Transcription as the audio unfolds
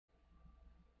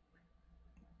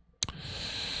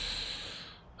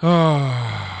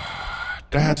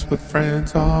That's what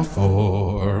friends are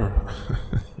for.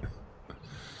 All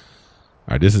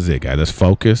right, this is it, guys. Let's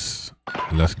focus.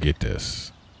 Let's get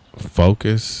this.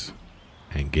 Focus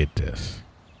and get this.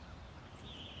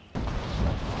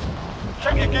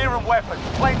 Check your gear and weapons.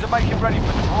 Planes are making ready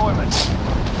for deployment.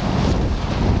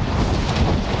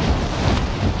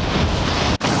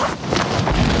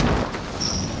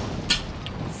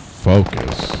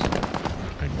 Focus.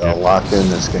 I'll lock in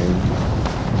this game.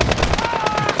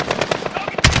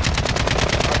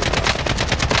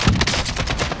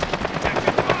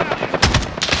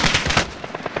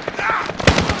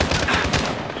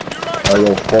 I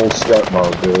go full sweat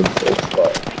mode, dude. Full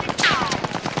sweat.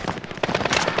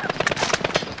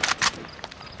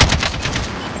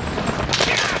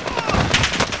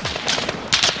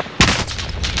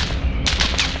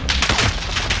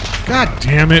 God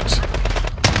damn it.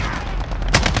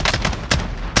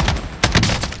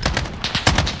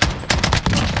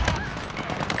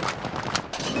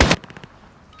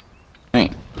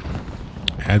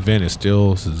 Advent is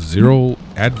still zero.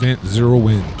 Advent 0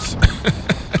 wins.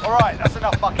 Alright, that's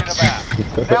enough fucking about.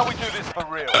 Now we do this for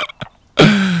real.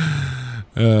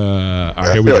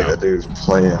 Alright, here we go. That dude's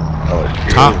playing.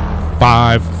 Top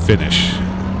 5 finish.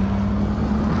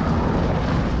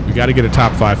 We got to get a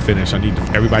top 5 finish. I need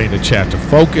everybody in the chat to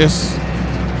focus.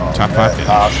 Top 5 finish.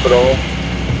 Hospital.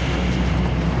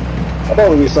 I thought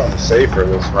we'd do something safer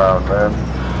this round, man.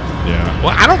 Yeah.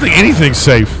 Well, I don't think anything's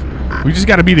safe. We just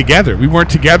got to be together. We weren't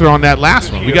together on that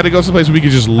last one. We got to go someplace where we can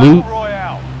just loot.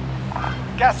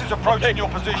 Gas is approaching your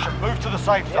position. Move to the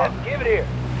safe zone. Give it here.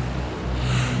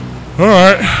 All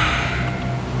right.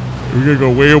 We're going to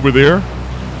go way over there.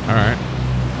 All right.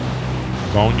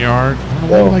 Boneyard. I don't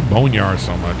know why I like Boneyard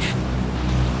so much.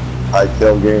 High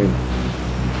kill game.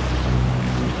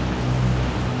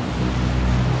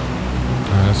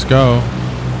 All right, let's go.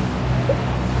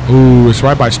 Ooh, it's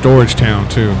right by Storage Town,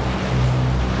 too.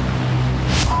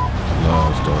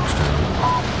 Love Storage Town.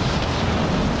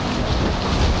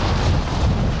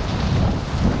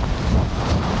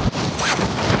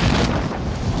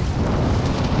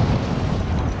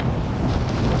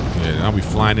 Yeah, now we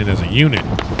flying in as a unit.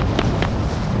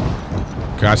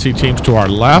 Okay, I see teams to our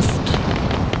left.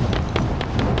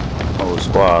 Oh,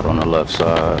 squad on the left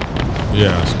side.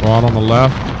 Yeah, squad on the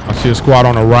left. I see a squad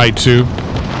on the right, too.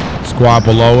 Squad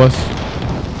below us.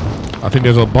 I think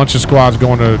there's a bunch of squads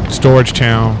going to Storage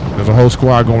Town. There's a whole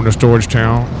squad going to Storage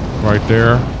Town right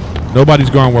there.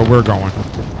 Nobody's going where we're going.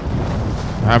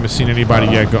 I haven't seen anybody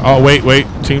yet go. Oh, wait.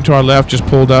 Team to our left just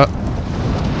pulled up.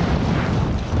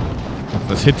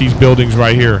 Let's hit these buildings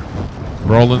right here.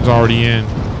 Brolin's already in.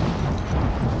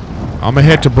 I'm going to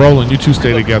head to Brolin. You two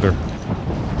stay together.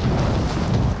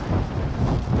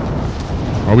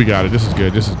 Oh, we got it. This is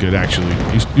good. This is good, actually.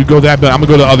 You go that building. I'm going to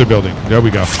go to the other building. There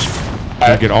we go.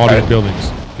 Get all these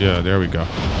buildings. Yeah, there we go.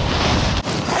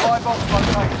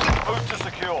 Move to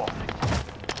secure.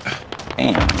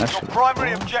 Damn, that's your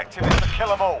primary objective is to kill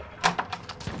them all.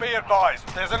 Be advised,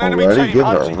 there's an enemy team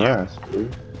hunting you.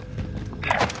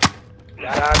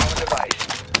 Got eyes on the device.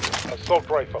 Assault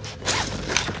rifle.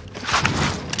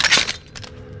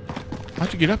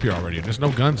 How'd you get up here already? There's no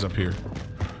guns up here.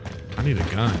 I need a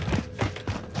gun.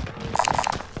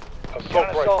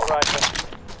 Assault rifle.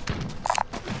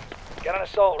 Get an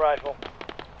assault rifle.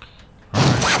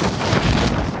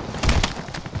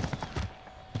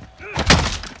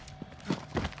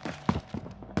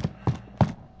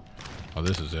 Oh,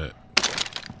 this is it.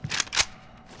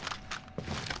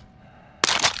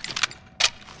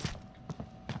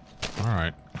 All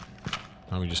right.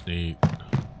 Now we just need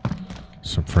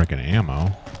some freaking ammo.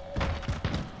 All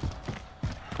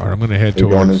right, I'm gonna head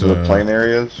towards going into the plane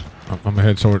areas. I'm gonna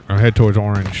head towards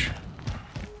orange.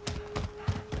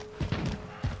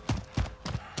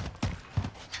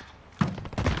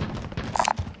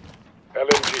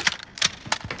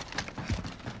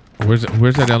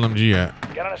 Where's that LMG at?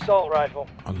 Get an assault rifle.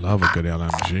 I love a good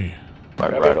LMG.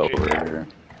 right over here.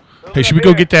 Hey, should we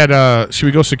go get that? Should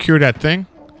we go secure that thing?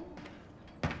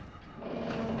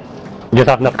 You guys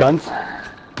have enough guns?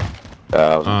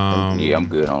 Yeah, I'm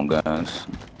good on guns.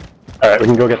 Alright, we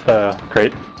can go get the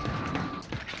crate.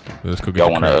 Let's go get Y'all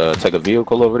the want crate. to take a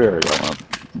vehicle over there, or y'all want to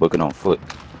book it on foot?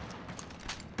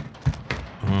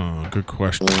 Oh, good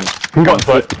question. We can go on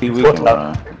foot. We can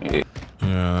run. Yeah.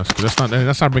 Yeah,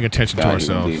 that's not bringing attention to God,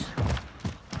 ourselves.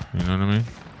 You know what I mean?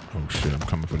 Oh shit, I'm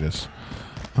coming for this.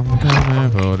 I'm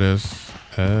coming for this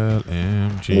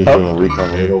LMG. We're doing a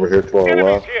recon right over here to our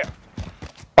left.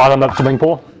 Bottom up swimming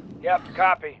pool. Yep,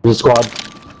 copy. There's a squad.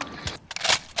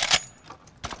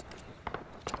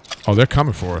 Oh, they're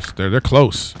coming for us. They're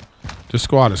close. This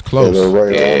squad is Yeah, close. they're right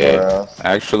on their Yeah. ass.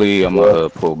 Actually, I'm gonna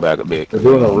pull back a bit. They're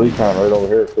doing a recon right over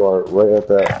here, so right at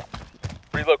that.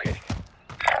 Relocating.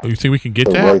 Oh, you think we can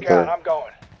get They're that? right there. I'm going.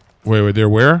 Wait, they're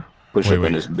where? Push Wait, up wait.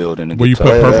 in this building and Where get you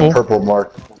put tight. Right, purple? that purple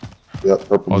mark. Yep,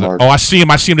 purple mark. Oh, I see him.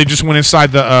 I see him. They just went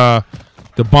inside the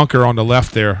bunker on the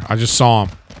left there. I just saw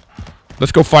him.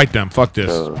 Let's go fight them. Fuck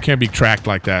this. Can't be tracked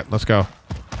like that. Let's go.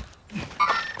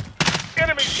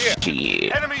 Enemies here.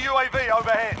 Shit. Enemy UAV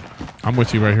overhead. I'm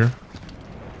with you right here.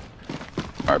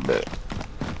 I bet.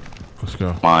 Let's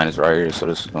go. Mine is right here, so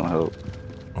this is gonna help.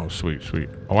 Oh, sweet, sweet.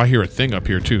 Oh, I hear a thing up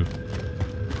here, too.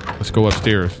 Let's go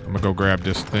upstairs. I'm gonna go grab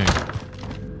this thing.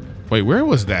 Wait, where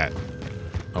was that?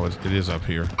 Oh, it is up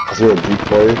here. Is there a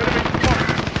decoy?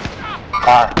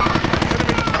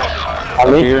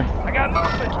 On me? Here. I got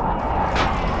movement.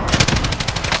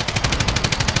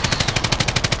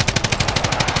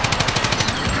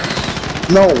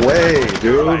 No way,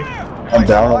 dude. I'm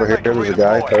down over here. There's a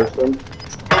guy thirsting.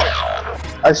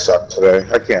 I suck today.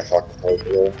 I can't fucking play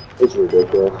today. It's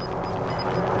ridiculous.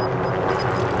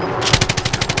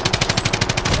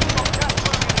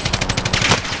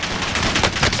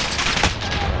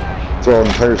 Throw an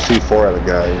entire C4 at a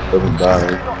guy. Doesn't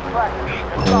die.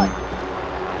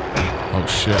 Oh,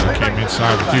 shit. I came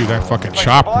inside with you. That fucking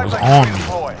chopper was on me.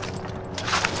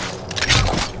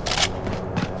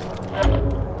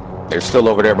 They're still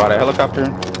over there by the helicopter.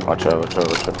 Watch out, watch out,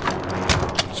 watch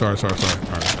out. Sorry. All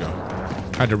right, let's go.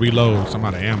 Had to reload. So I'm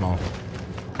out of ammo.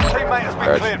 Teammate has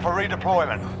been cleared for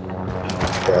redeployment.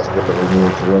 That's what we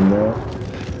need to win now.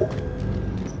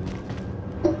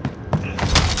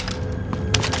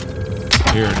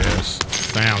 Here it is.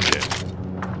 Found it.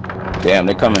 Damn,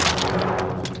 they're coming.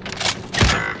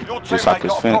 Your Just like teammate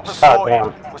this got fence. proper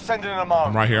sorted. We're sending them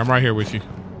I'm home. right here with you.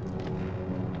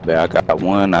 Yeah, I got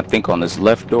one, I think, on this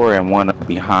left door and one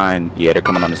behind. Yeah, they're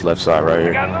coming on this left side right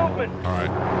here. Got movement. All right.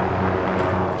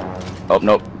 Oh,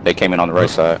 nope. They came in on the right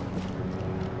side.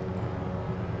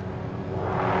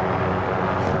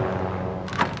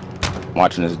 I'm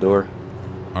watching this door.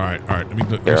 All right. Let me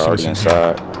look. They're Let me already see what's in here.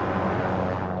 inside.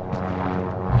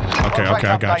 Okay,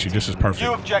 I got you. This is perfect.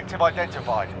 New objective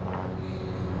identified.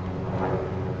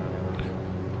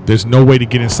 There's no way to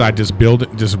get inside this building,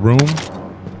 this room.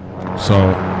 So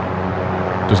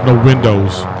there's no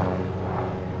windows.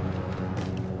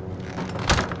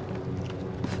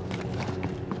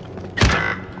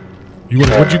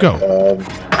 Where'd you go?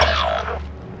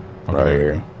 Right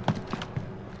here.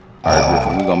 Alright,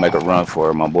 Griffin, we gonna make a run for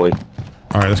it, my boy.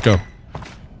 All right, let's go.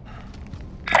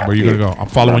 Where you gonna go? I'm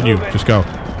following you. Just go.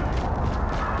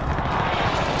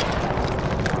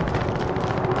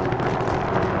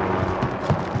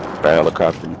 That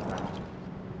helicopter.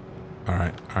 All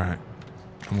right.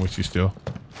 I'm with you still.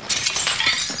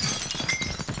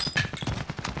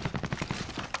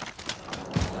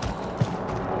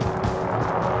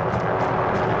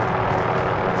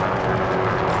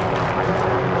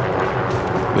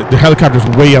 The helicopter's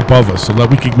way above us, so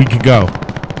we can go.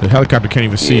 The helicopter can't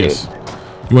even see us.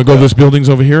 You want to go to those buildings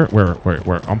over here? Where?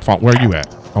 Where are you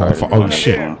at? Oh, oh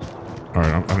shit! All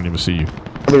right, I don't even see you.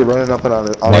 Somebody running up and on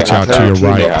it. Watch out to your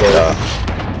right.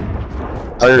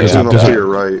 There's to your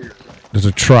right. There's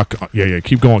a truck. Yeah.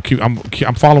 Keep going.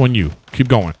 I'm following you. Keep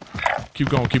going. Keep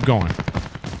going.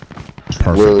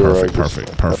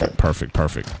 Perfect.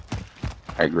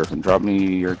 Hey, Griffin, drop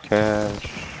me your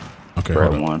cash. Okay,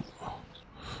 Grab hold on. one.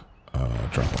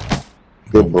 Drop it.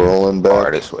 Good rolling Car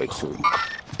back. this way too.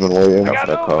 Been waiting. Off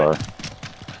that car.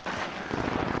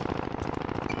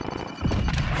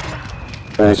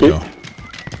 Let's go.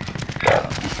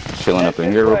 Chilling up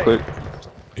in here real quick.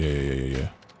 Yeah.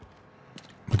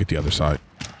 Look at the other side.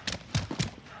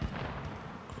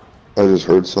 I just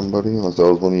heard somebody. Unless that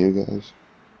was one of you guys.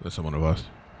 That's one of us.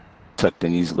 Tucked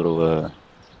in these little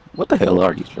what the hell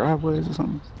are these, driveways or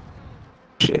something?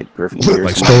 Shit, Griffin.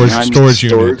 Like storage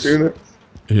units. Unit?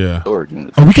 Yeah. Storage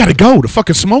units. Oh, we gotta go. The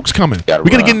fucking smoke's coming. We gotta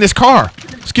run. get in this car.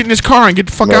 Let's get in this car and get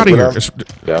the fuck No, out of but here. I'm-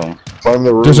 That one. Climb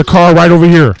the roof. There's a car right over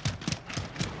here.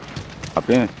 Up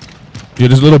in. Yeah,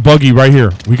 there's a little buggy right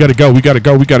here. We gotta go. I'm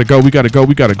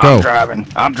driving.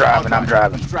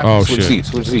 Oh Switch shit.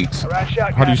 seats.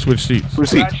 How do you switch seats? Switch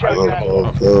seats.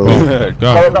 Oh, Go.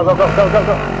 Go.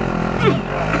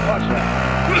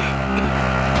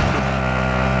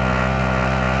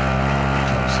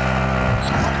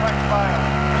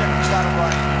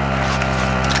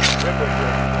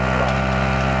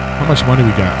 How much money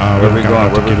we got? Where We we got going?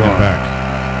 enough to Where we get that going?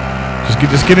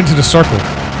 back. Just get into the circle.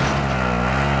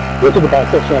 Go to the back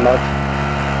section, Mark.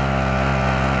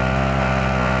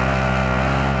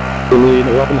 We need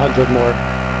 1,100 more.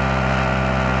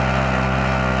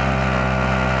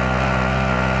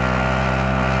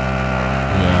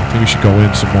 think we should go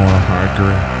in some more. I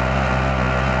agree.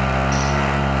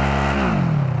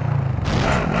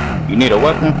 You need a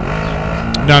weapon?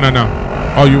 No.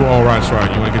 Oh, you all right? That's right.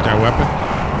 You want to get that weapon?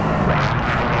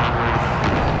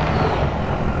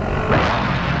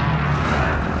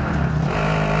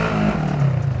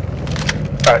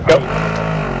 All right, go.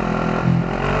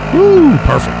 Woo!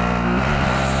 Perfect.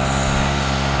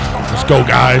 Let's go,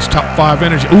 guys. Top 5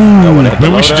 energy. Ooh,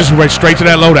 maybe we should just wait straight to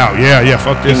that loadout. Yeah.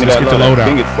 Fuck this. Let's get the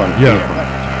loadout. Yeah.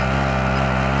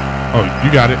 Oh,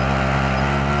 you got it.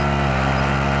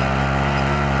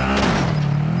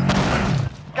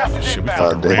 Shit, we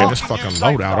fucking ran this fucking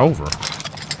loadout over.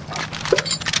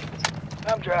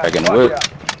 Back in the whip.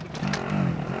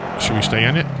 Should we stay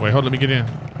in it? Wait, hold. Let me get in.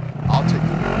 I'll take it.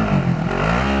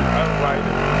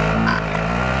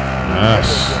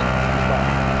 Yes.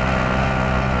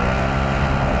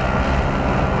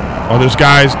 Oh, there's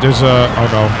guys. There's a. Oh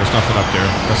no, there's nothing up there.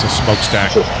 That's a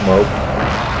smokestack. Just smoke.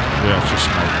 Yeah, it's just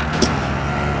smoke.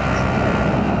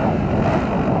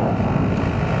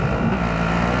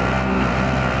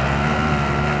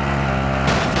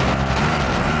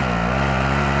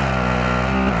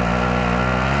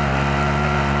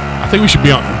 I think we should be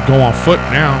go on foot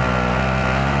now.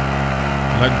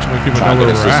 Letting too many people know where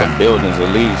we're at. Some buildings at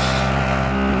least.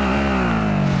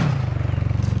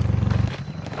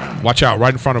 Watch out,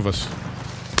 right in front of us.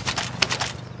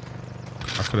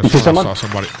 I could have sworn I saw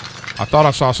somebody. I thought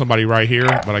I saw somebody right here,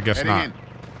 but I guess not.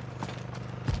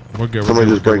 We're good.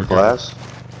 Somebody just break glass?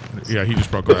 Yeah, he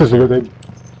just broke glass.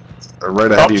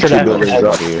 Right ahead of you, 2 buildings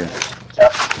up here.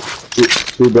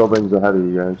 Two buildings ahead of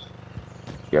you guys.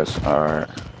 Yes, alright.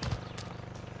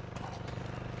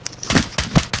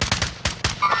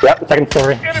 Yep, second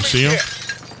story. You see him?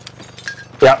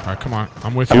 Yeah. All right, come on.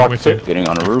 I'm with you. I'm with you. Getting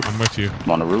on the roof. I'm with you. I'm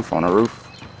on the roof. On the roof.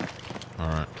 All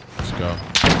right, let's go.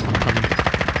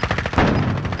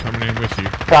 I'm coming in with you.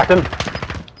 Cracked him.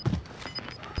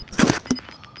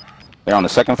 They're on the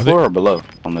second floor or below?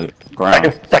 On the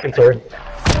ground. Second story.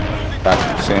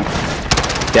 Gotcha. See him?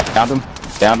 Yeah, downed him.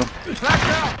 Downed him.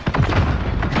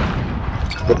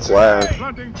 Good flash.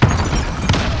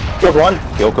 Killed one.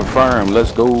 Kill confirmed.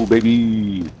 Let's go,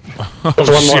 baby. Oh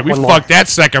shit, we fucked that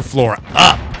second floor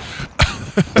up.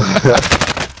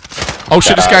 Oh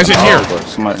shit, this guy's in here.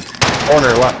 Somebody.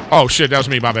 Corner left. Oh shit, that was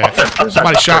me, my bad.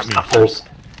 Somebody shot me.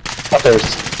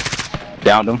 Upstairs.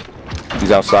 Downed him.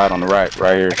 He's outside on the right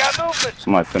here.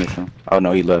 Somebody finish him. Oh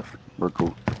no, he left. We're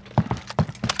cool.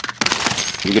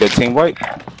 You get a team white?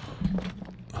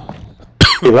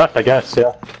 He left, I guess,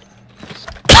 yeah.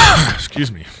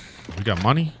 Excuse me. We got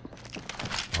money?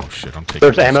 Oh shit, I'm taking.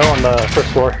 There's ammo on the first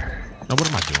floor. No, what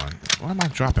am I doing? Why am I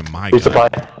dropping my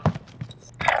Resupply. gun?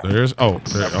 There's oh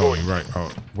you're right.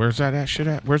 Oh, where's that shit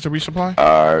at? Where's the resupply?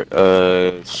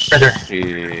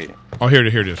 Shit. Oh, here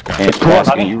it is, guys.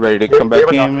 And you ready to come back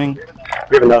in, man?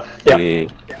 We have enough. Yeah.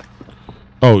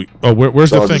 Oh,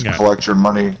 where's So the thing just at? collect your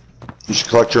money. You should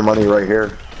collect your money right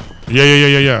here.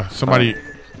 Yeah. Somebody.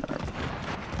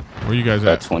 Where you guys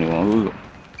at? 21.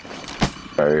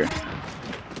 Right here.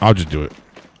 I'll just do it.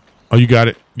 Oh, you got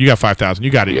it. You got 5,000. You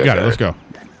got it. You got it. Let's go.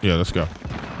 Yeah, let's go.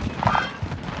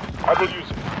 I will use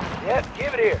it. Yeah,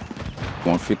 give it here.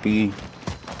 150.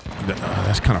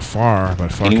 That's kind of far,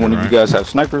 but fuck Anyone it, of right? you guys have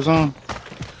snipers on?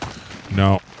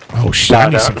 No. Oh shit! I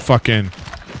need some fucking.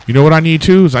 You know what I need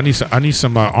too? Is I need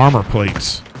some armor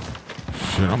plates.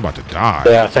 Shit, I'm about to die.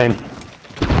 Yeah, same.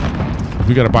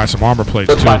 We gotta buy some armor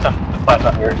plates too. Buy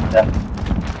some here. Yeah.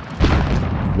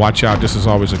 Watch out! This is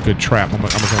always a good trap. I'm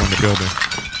gonna go in the building.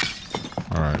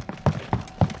 All right.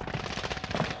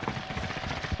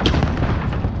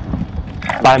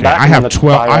 Okay, I have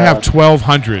 12. I have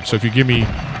 1,200. So if you give me,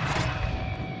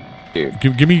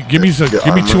 give me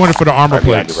 200 for the armor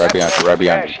plates. Right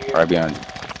behind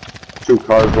you. 2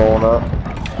 cars rolling up.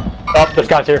 Oh, this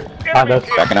guy's here. Behind us.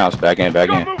 Back in house. Back in.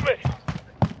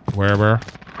 Where?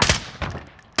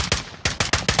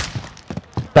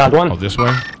 Downed one. Oh, this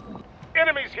way.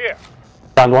 Enemies here.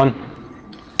 Downed one.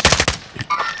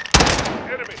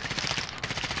 Enemy.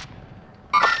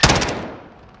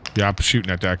 Yeah, I'm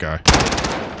shooting at that guy.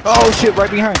 Oh shit!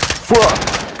 Right behind.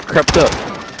 Fuck. Crept up.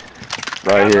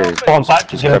 Right here. Oh, inside.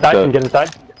 Just get inside. Can get inside.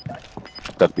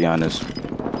 Stuck behind this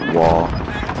wall.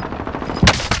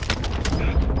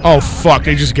 Oh fuck!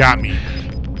 They just got me.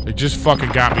 They just fucking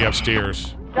got me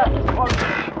upstairs.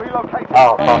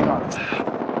 Oh, fuck.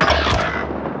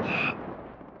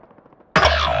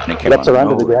 Get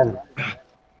surrounded again.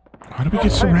 How did we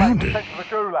get surrounded?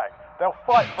 They'll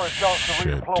fight for a chance to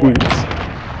Shit, redeploy. dude.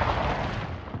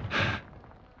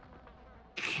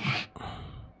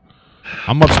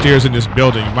 I'm upstairs in this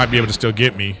building. You might be able to still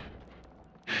get me.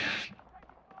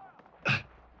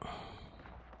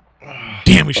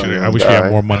 we should. I wish we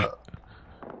had more money.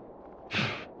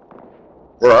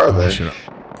 Where are they?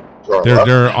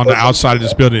 They're on the outside of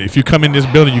this building. If you come in this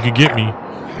building, you can get me.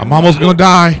 I'm almost gonna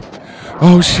die.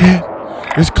 Oh shit!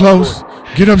 It's close.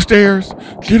 Get upstairs.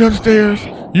 Get upstairs.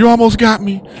 You almost got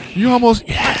me. You almost.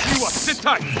 Yes. Sit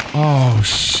tight. Oh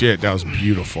shit! That was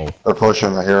beautiful. They're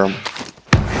pushing. I hear them.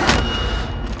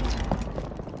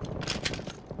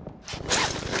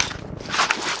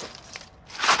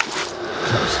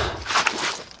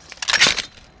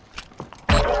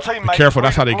 Be careful.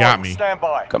 That's how they got me.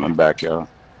 Coming back, y'all.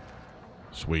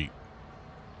 Sweet.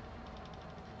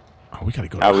 Oh, we gotta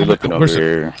go. How we looking over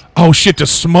here? Oh shit! The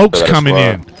smoke's coming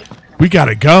in. We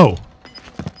gotta go.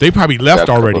 They probably left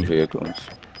already.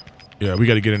 Yeah, we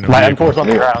gotta get in the My M4's on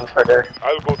the ground right there.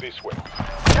 I'll go this way.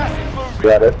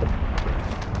 Got it.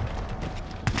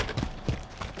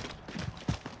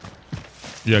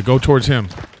 Yeah, go towards him.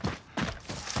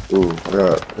 Ooh, I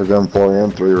got his M4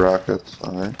 and 3 rockets.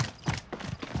 All right.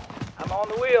 I'm on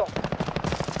the wheel.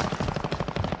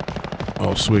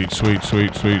 Oh, sweet, sweet,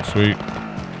 sweet, sweet, sweet.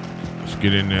 Let's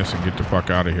get in this and get the fuck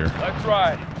out of here. Let's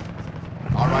ride.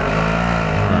 All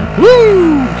right.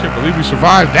 Woo! Can't believe we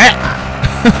survived that.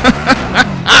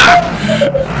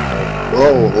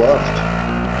 Whoa, left.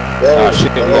 Oh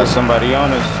shit, we got somebody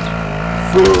on us.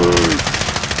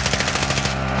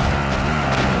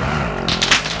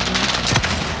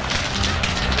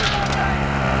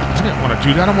 I didn't want to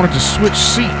do that. I wanted to switch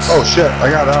seats. Oh shit, I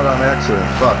got out on accident.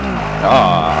 Fuck.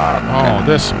 Oh,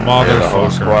 this There's a whole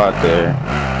motherfucker. squad there.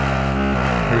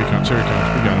 Here he comes, here he comes.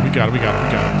 We got him, we got him, we got him,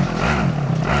 we got him.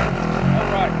 All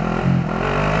right.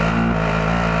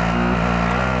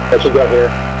 I should go here.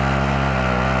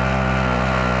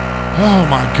 Oh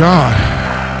my god.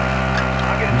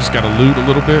 We just gotta loot a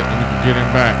little bit and we can get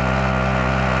him back.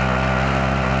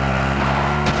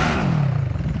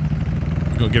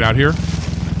 You gonna get out here?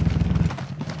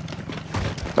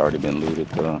 It's already been looted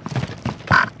though.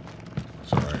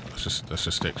 It's alright. Let's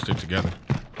just stick together.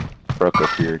 Truck up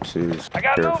here too. I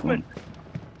got Careful. movement.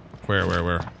 Where?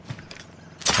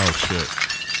 Oh shit.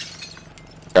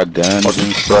 Got guns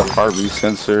and stuff. Heartbeat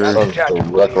sensor. That was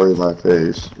directly in my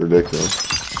face. Ridiculous.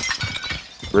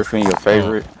 Griffin, your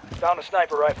favorite? Found a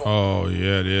sniper rifle. Oh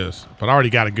yeah, it is. But I already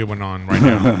got a good one on right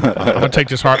now. I'm gonna take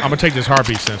this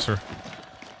heartbeat sensor.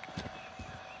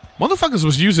 Motherfuckers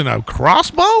was using a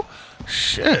crossbow?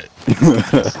 Shit.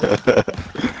 That's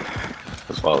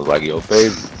why I was like your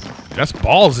favorite. That's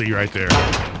ballsy right there.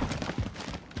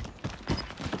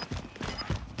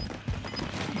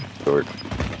 Short.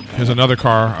 Here's another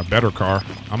car, a better car.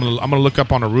 I'm gonna look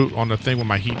up on the route on the thing with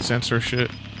my heat sensor shit.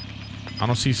 I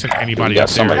don't see anybody We got up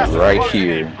there. somebody right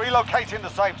here. Relocating the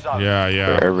safe zone. Yeah.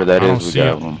 Wherever that I don't is, we see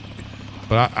got him. them.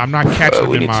 But I'm not catching We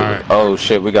them in need my. to. Oh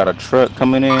shit, we got a truck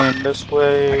coming in this I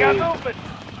way. got movement.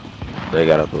 They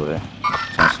got up the way.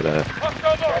 Thanks for that.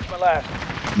 That's my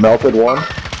last. Melted one.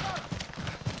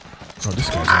 Oh, this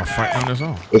guy's all fighting on his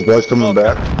own. This boy's coming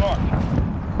back.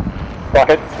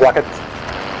 Rocket.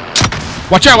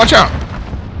 Watch out! Watch out!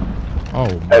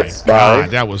 Oh my That's god, fine.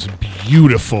 that was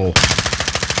beautiful.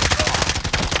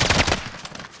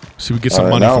 See, we get some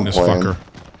money now from I'm this playing. fucker.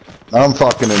 Now I'm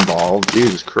fucking involved.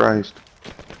 Jesus Christ.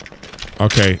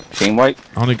 Okay, Team white.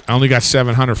 I only got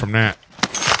 700 from that.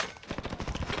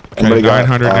 Okay, Anybody got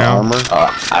 900 now. armor?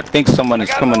 I think someone is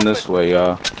coming this way,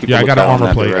 y'all. Keep Yeah, a I got an lookout in armor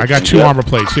that plate. I got direction. 2 Yep. armor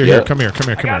plates. Here, Yep. come here.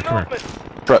 I got movement.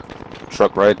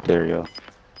 Truck right there, yo.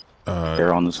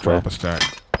 They're on this way. Drop a stack.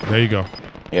 There you go.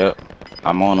 Yep,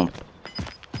 I'm on him.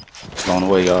 He's on the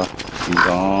way, y'all. He's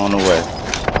on the way.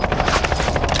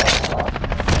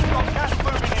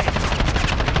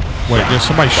 Wait, there's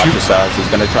somebody Watch shooting. your sides. He's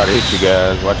gonna try to hit you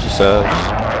guys. Watch your sides.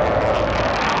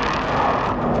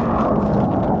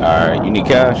 Alright, you need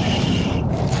cash?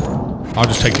 I'll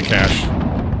just take the cash.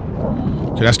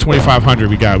 Okay, that's 2,500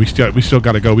 we got. We still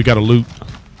got to go. We got to loot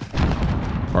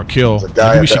or kill. The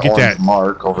guy Maybe we at should that get orange that.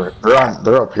 mark over.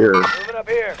 They're up here. Moving up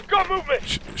here. Go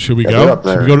movement. Should we Yeah, go? they're up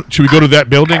there. Should we go to that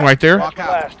building right there?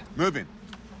 Last. Moving.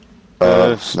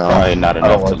 It's No, probably not I don't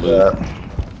enough to like loot.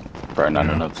 that. Probably not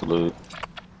Yeah. enough to loot.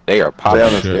 They are popping They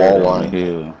have this shit wall on the line.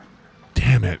 hill.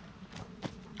 Damn it!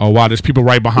 Oh wow, there's people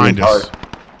right behind us.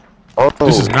 Oh,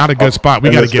 This is not a good spot. We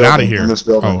in got to this get out of building, here. in this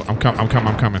building. Oh, I'm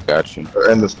coming. Got you.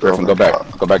 They're in this Griffin, building. go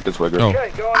back. Go back this way, Griffin. Oh.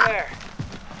 Okay, go in there.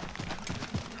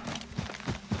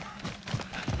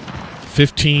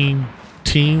 15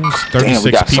 teams, Damn, we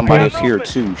 36 got somebody people. up here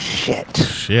too. Shit.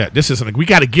 Shit, this isn't. We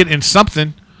got to get in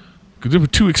something because we're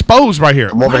too exposed right here.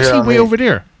 Come over Why is here he on way me. over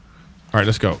there? All right,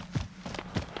 let's go.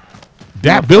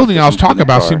 That building I was talking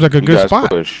about seems like a You good guys spot.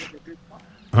 push.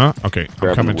 Huh? Okay, I'm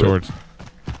Grab coming the whip. towards.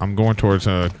 I'm going towards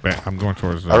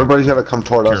Everybody's gotta come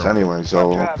toward us anyway.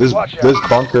 So this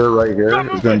bunker right here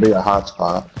is gonna be a hot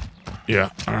spot. Yeah.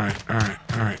 All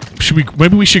right.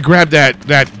 Maybe we should grab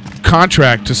that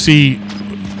contract to see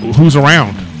who's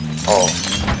around. Oh.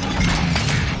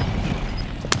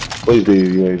 Please be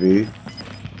UAV.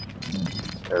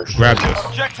 Grab this.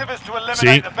 Objective is to eliminate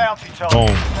See? the bounty Boom.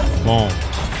 target. Boom.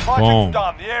 Fighting's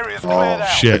done. The area's cleared out.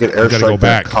 Shit. I We could gotta go airstrike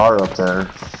back. that car up there.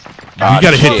 You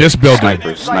gotta hit this building.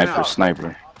 Sniper.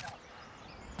 Sniper's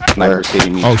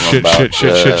hitting me. Oh from shit! about,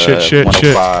 Shit!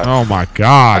 105. Oh my I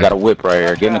god! got a whip right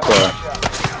here. Get in the car.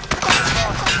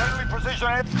 Friendly precision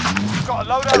ahead. You've got a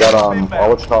loadout I got inbound.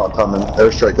 what's called coming.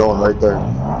 Airstrike going right there.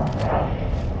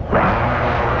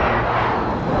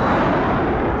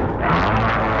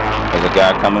 There's a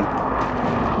guy coming.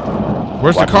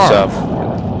 Where's Watch the car?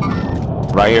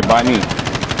 yourself. Right here by me.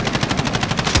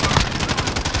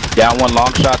 Down one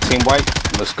long shot, team white.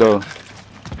 Let's go.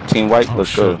 Team white, let's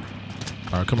shit. go.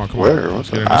 All right, come on. Where? Let's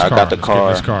get in this I car. got the Let's get in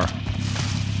this car. car.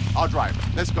 I'll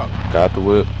drive. Let's go. Got the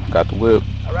whip.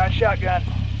 Around shotgun.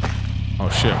 Oh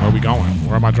shit! Where are we going?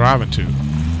 Where am I driving to?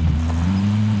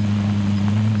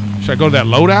 Should I go to that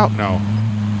loadout? No.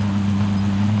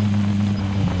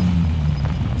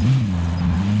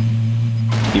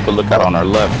 Keep a lookout on our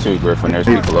left too, Griffin. There's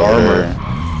people over there.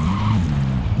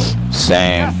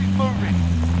 Same.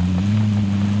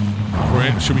 We're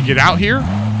in. Should we get out here?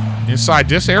 Inside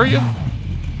this area?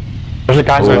 There's a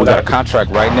guy Oh, we got a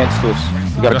contract right next to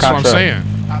us. We got That's a what I'm contract. saying.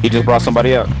 He just brought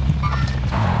somebody out.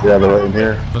 Yeah, they're right in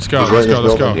here. Let's go. He's right Let's in go. this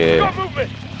Let's go. building.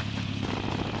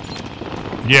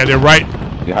 Yeah. Yeah, they're right.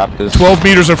 You hop this. 12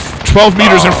 meters in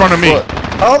front of me. What?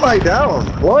 How am I down?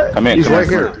 What? Come in, He's come right in.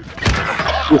 here.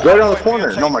 He's right on the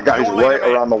corner. No, my God, he's right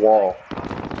around the wall.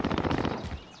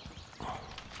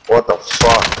 What the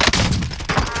fuck?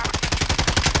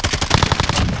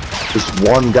 This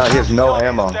one guy, he has no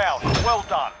ammo. Down. Well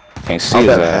done. Can't see How'd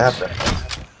his that ass.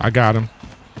 happen? I got him.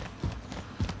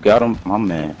 Got him, my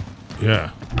man.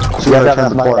 Yeah. So I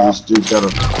turn the corner, this dude got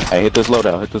him. Hey, hit this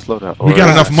loadout. We got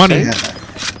enough money.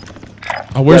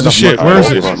 Oh, where's the shit? Where is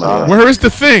it? Where is the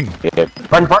thing? Yeah.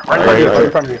 Right in front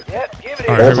of you. Yep, give it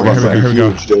All here. right, Both of us are here we go.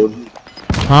 huge, dude.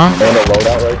 Huh? And a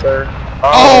loadout right there.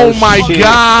 Oh my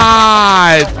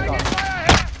god!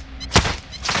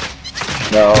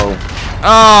 No.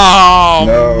 Oh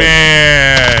No.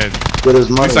 man! Get his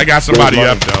money. At least I got somebody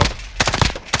up though.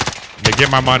 Yeah, get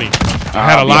my money. I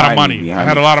had a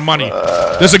lot of money.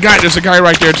 There's a guy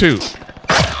right there too.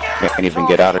 Can't even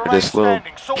get out of this little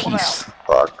piece.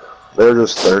 Fuck. They're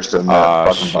just thirsting. Ah,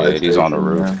 That fucking shit, bike he's on the station,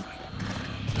 roof. man.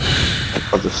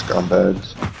 Bunch of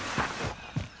scumbags.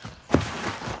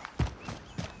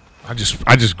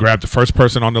 I just grabbed the first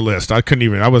person on the list. I wasn't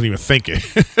even thinking.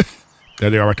 There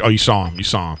they are. Right. Oh, you saw him.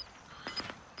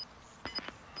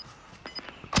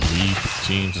 3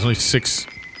 teams. There's only 6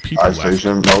 people Fire left.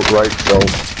 station, no right, so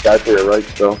guy to your right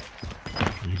still.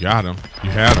 You got him.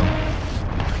 You had him.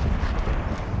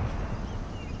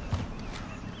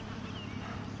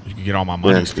 You can get all my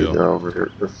money Yeah, still. they're over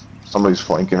here. If somebody's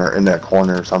flanking her in that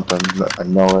corner or something. I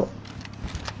know it.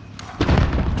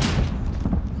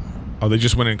 Oh, they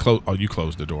just went in and closed. Oh, you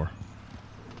closed the door.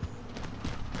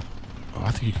 Oh,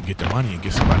 I think you can get the money and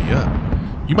get somebody up.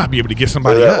 You might be able to get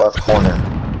somebody That up. left corner.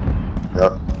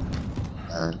 Yep.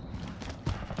 Alright.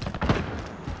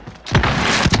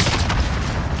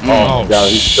 Oh, God,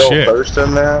 he's still shit.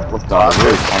 thirsting that? With On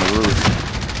the roof.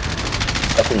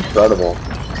 That's incredible.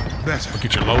 Look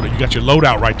at your loadout. You got your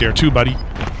loadout right there too, buddy.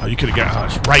 Oh, you could have got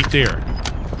it's right there.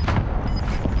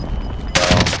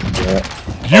 Yeah.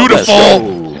 Beautiful.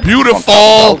 Oh,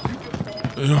 Beautiful.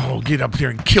 Oh, get up here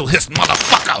and kill his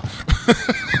motherfucker.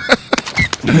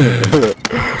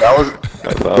 That was.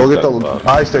 Go get the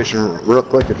buy station real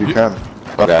quick if you can.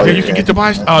 Yeah, you can get the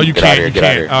buy. Oh, you Get out can't. here, You get out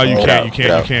can't. here. Oh, you Get can't. out, You get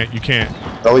can't. out. You can't. You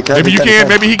can't. No, he can. Maybe you can.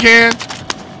 Maybe he can.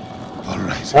 All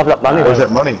right. Have that money. Where's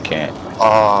that money? Can't.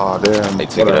 Oh, damn. They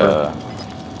took it. Whatever.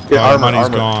 Oh, Get armor, money's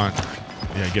armor. gone.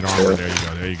 Yeah, get armor. Yeah.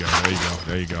 There you go. There you go.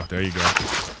 There you go. There you go. There you go.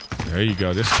 There you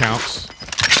go. This counts.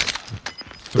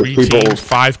 3 There's people- teams,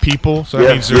 5 people. So that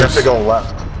Yeah, means you have there's. to go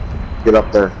left. Get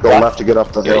up there. Go left to get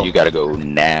up the Yeah, hill. you gotta go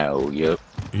now. Yep.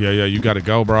 Yeah, you got to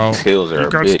go, bro. These hills are You a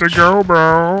got bitch. to go,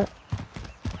 bro.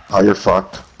 Oh, you're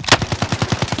fucked.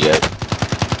 Yep.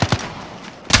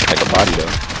 Like a body though.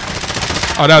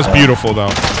 Oh, that was beautiful, though.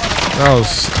 That was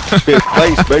 5th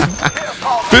place, baby.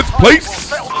 5th place.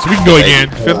 So we can go again.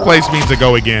 5th place means to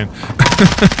go again.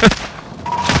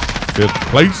 5th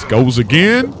place goes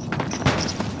again.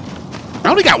 I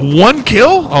only got 1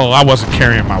 kill? Oh, I wasn't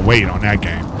carrying my weight on that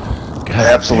game. God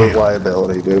Absolute damn.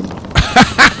 liability, dude.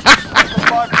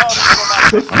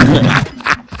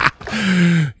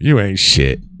 You ain't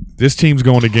shit. This team's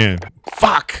going again.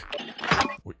 Fuck.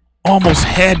 We almost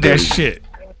had that shit.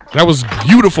 That was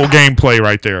beautiful gameplay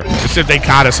right there. Except they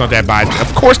caught us on that buy.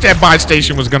 Of course that buy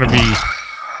station was going to be.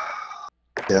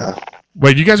 Yeah.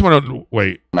 Wait, you guys want to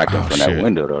wait? Back up from that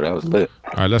window though. That was lit.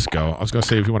 All right, let's go. I was going to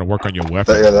say if you want to work on your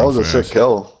weapon. Yeah, that was a sick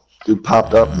kill. Dude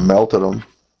popped up and melted him.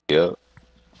 Yeah.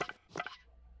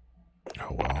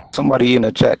 Oh, well. Somebody in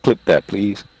the chat, clip that,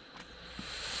 please.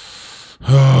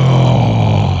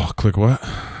 Oh, click what?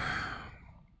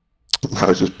 I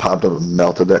was just popped up and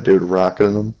melted that dude,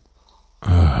 rocking him.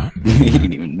 He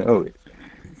didn't even know it.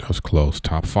 That was close.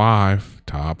 Top 5.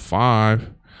 Top 5.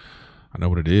 I know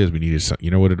what it is. We needed some.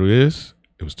 You know what it is?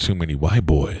 It was too many white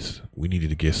boys. We needed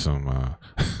to get some.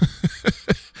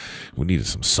 We needed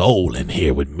some soul in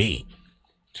here with me.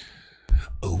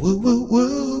 Ooh, woo, woo,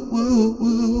 woo, woo,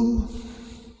 woo.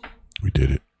 We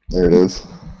did it. There it is.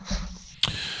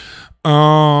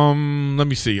 Let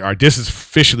me see. All right, this is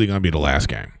officially gonna be the last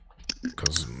game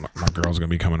because my girl's gonna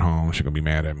be coming home. She's gonna be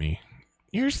mad at me.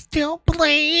 You're still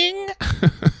playing.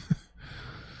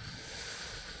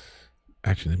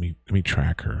 Actually, let me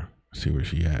track her. See where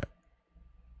she at.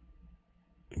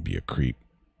 Be a creep.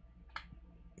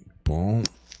 Boom,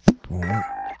 boom.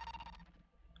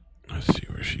 Let's see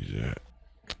where she's at.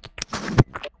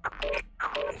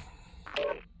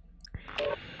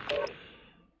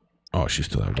 Oh, she's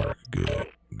still at work. Good,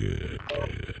 good,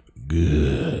 good,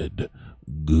 good,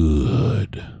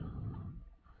 good.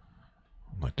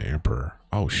 I'm like the emperor.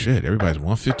 Oh shit! Everybody's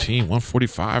 115,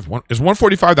 145. Is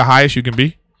 145 the highest you can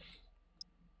be?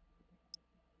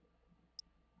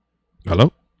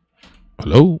 Hello,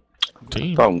 hello,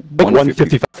 team.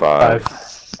 155.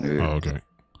 Oh, okay.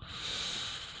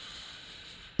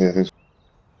 Yeah,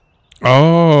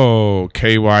 Oh,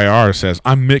 KYR says,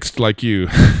 I'm mixed like you.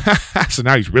 So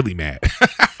now he's really mad.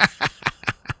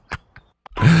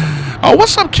 Oh,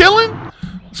 what's up, Killing?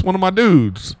 It's one of my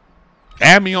dudes.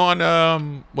 Add me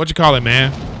on, what you call it,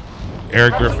 man?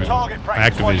 Erik Griffin,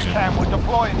 Activision.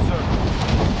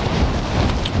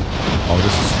 Oh,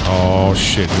 this is, oh,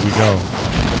 shit. Here we go.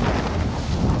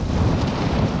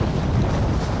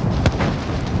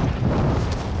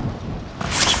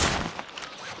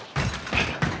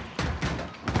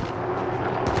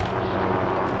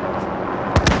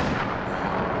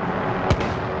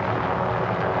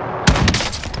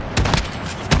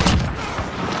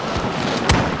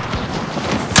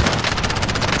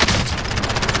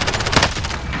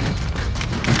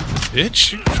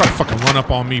 Bitch, you try to fucking run up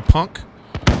on me, punk.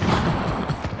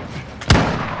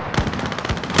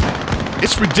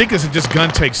 It's ridiculous that this gun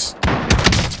takes.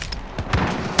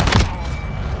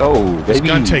 Oh, this baby.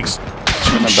 gun takes 2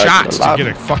 shots to get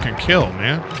a fucking kill,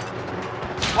 man.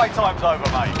 Playtime's over,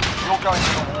 mate. You're going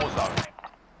to the war zone.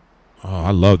 Oh,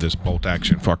 I love this bolt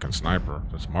action fucking sniper.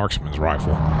 This marksman's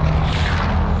rifle.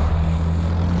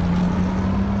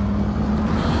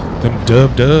 Them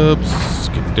dubs.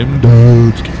 Get them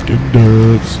dubs. Get them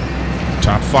dubs.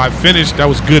 Top 5 finish. That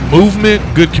was good movement,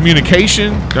 good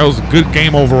communication. That was a good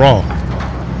game overall.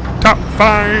 Top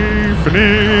 5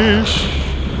 finish.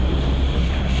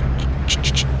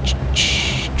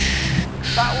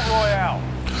 Battle Royale.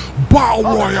 Battle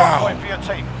Royale. Point for your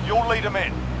team. You'll lead them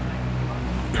in.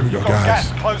 Here we go, You've got guys.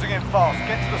 gas closing in fast.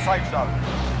 Get to the safe zone.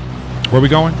 Where are we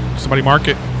going? Somebody mark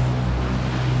it.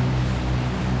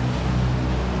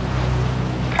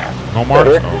 No mark?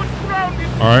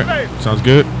 Oh. All right. Sounds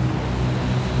good.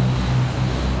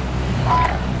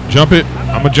 Jump it.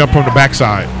 I'm going to jump from the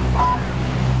backside.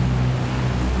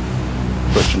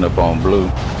 Pushing up on blue.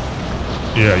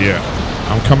 Yeah, yeah.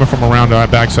 I'm coming from around the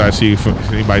backside, see if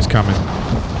anybody's coming.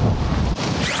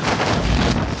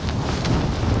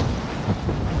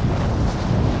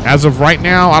 As of right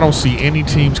now, I don't see any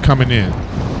teams coming in.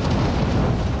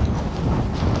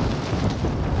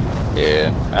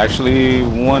 Yeah, actually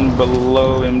one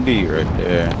below MD right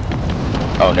there.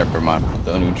 Oh, never mind.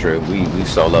 Don't even trip. We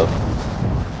solo.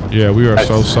 Yeah, we are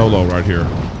so solo right here.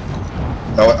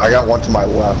 No, I got one to my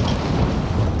left.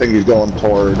 I think he's going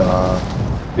toward,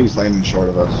 he's landing short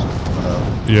of us.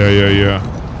 Yeah.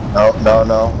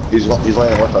 No. He's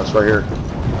landing with us right here.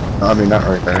 No, I mean, not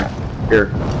right there.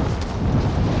 Here.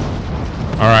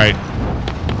 All right.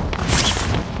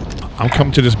 I'm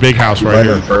coming to this big house He's right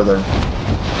here. landing further.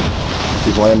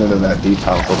 He's landing in that deep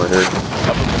house over here.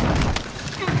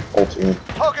 Whole team.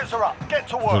 Targets are up. Get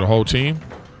to work. For the whole team?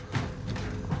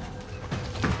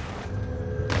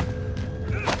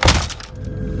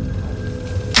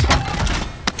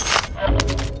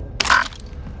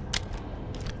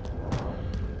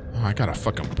 Oh, I got a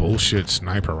fucking bullshit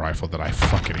sniper rifle that I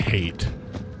fucking hate.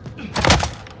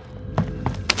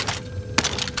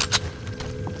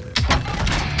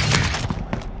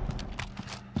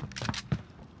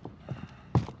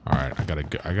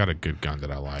 got a good gun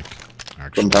that I like.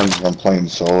 Actually. Sometimes when I'm playing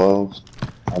solos,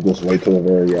 I'll just wait till the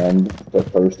very end to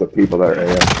thirst the people that are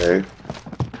AFK.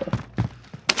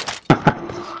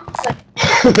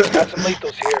 Got some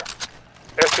lethals here.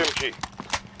 SMG.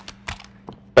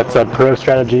 That's a pro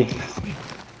strategy.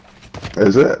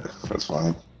 Is it? That's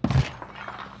fine.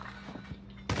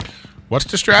 What's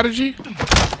the strategy?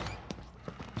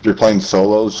 If you're playing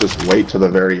solos, just wait till the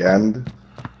very end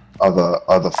of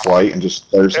the flight and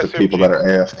just thirst the people that are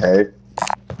AFK.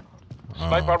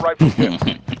 Sniper rifle here.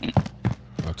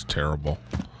 That's terrible.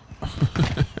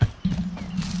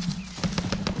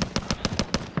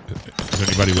 Is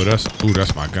anybody with us? Ooh,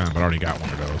 that's my gun, but I already got one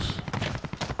of those.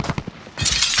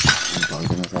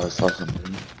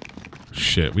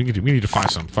 Shit, we need to find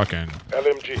some fucking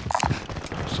LMG.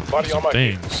 some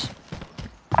things.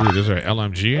 Ooh, there's an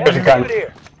LMG. There's a gun.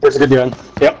 There's a good gun.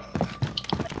 Yep.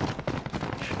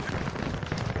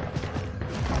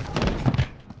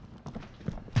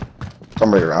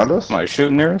 Somebody around us? Somebody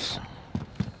shooting near us?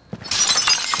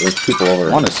 There's people over I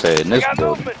there. want to say in this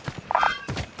building.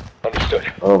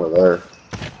 Understood. Over there.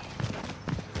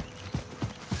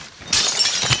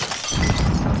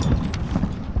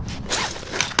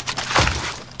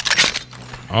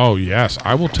 Oh yes,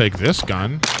 I will take this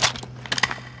gun.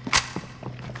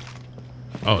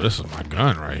 Oh, this is my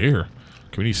gun right here.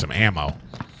 Can we need some ammo?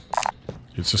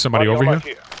 Is there somebody over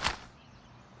here?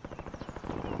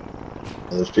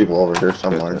 There's people over here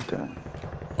somewhere.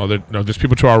 Oh, no, there's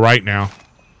people to our right now.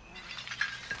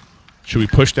 Should we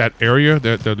push that area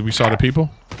that we saw the people?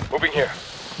 Moving here.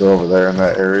 They're over there in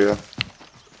that area.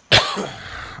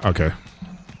 Okay.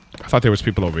 I thought there was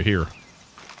people over here.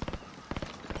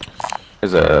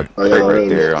 There's a crate right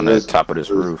there on the top of this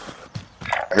roof.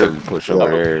 Here, Push over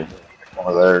there.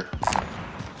 over there.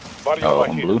 Body Oh, armor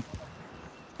on here. blue.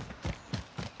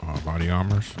 Oh, body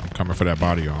armors. I'm coming for that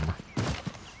body armor.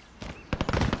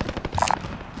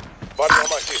 Body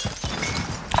armor here.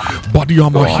 Body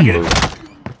armor Oh, on here. blue.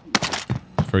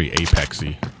 Very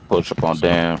apexy. Push up on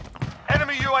down.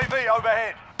 Enemy UAV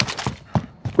overhead.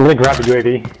 I'm gonna grab the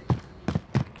UAV.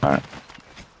 Alright.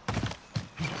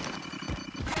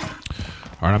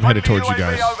 Alright, I'm headed towards you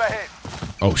guys. UAV overhead.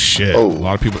 Oh shit. Oh. A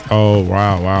lot of people. Oh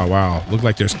wow. Look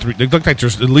like there's three. Look like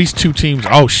there's at least 2 teams.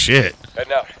 Oh shit.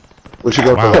 Heading out. We should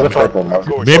go Wow. for the purple mark.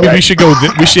 Maybe we should go.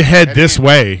 We should head this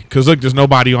way. Cause look, there's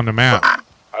nobody on the map.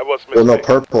 I was There's no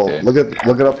mistaken. purple. Look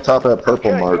at up top of that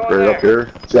purple mark right up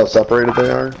here. See how separated they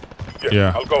are?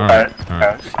 Yeah. I'll go. All right.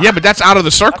 Yeah, but that's out of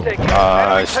the circle.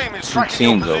 It's 2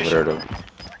 teams over there though.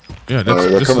 Yeah, They're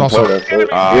this is coming also. toward us. Yeah,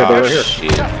 they're right here.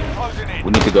 Shit. We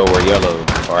need to go where yellow,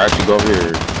 or actually go over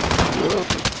here.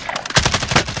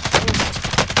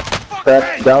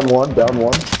 Crack, down one.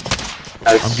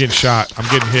 I'm getting shot. I'm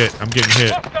getting hit.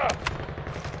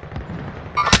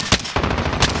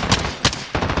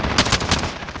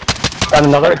 Got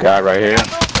another. Guy right here.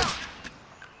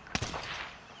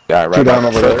 Guy right Two down by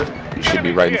over the truck. there. You should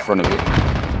be right in front of it.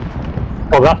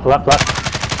 Oh, left.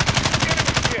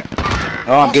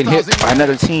 Oh, I'm getting hit by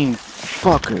another team.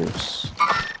 Fuckers.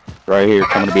 Right here,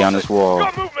 coming to be on this wall.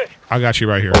 I got you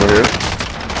right here. Over here.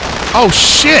 Oh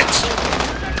shit!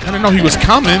 I didn't know he was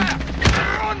coming.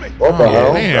 What the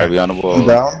hell? man. Right behind the You wall.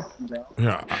 down?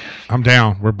 Yeah, I'm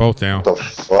down. We're both down. What the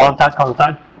fuck?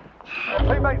 Contact.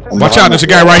 Watch out! There's a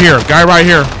guy right here.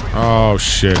 Oh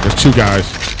shit! There's 2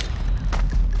 guys.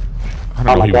 I don't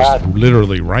know. my He God. was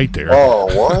literally right there. Oh,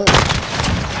 what?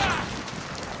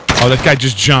 Oh, that guy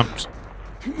just jumped.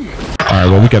 Alright,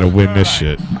 well, we gotta win this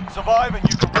shit. Survive and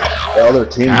you can bring us The other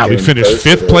team. We came finished first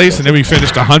 5th today. place, and then we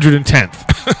finished 110th.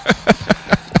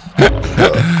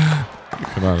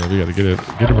 Come on, we gotta get it,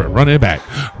 run it back.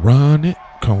 Run it.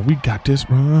 Come on, we got this,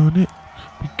 run it.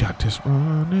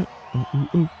 Run it.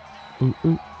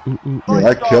 Yeah,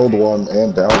 I killed one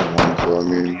and downed one, so I Get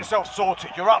mean. yourself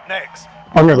sorted. You're up next.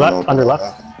 On your left.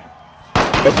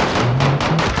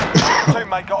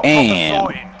 Teammate got a Damn.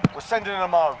 proper sorting. We're sending them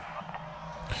home.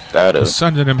 That We're is.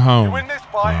 sending him You home. win this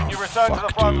fight and you return to the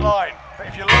fuck, front dude. line. But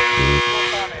if you lose,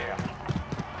 you're done here.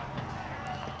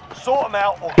 Sort them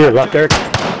out or Here, left, Eric.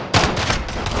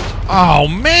 Oh, a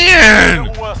man!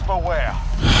 little worse for wear.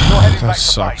 You're heading That back to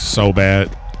sucks base. so bad.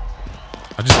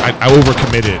 I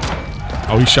overcommitted.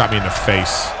 Oh, he shot me in the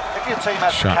face. If your team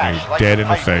has Shot cash, me they dead can in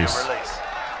the pay for your face. release.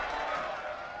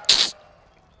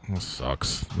 This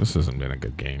sucks. This hasn't been a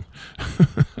good game.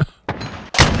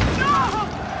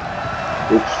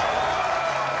 Oops.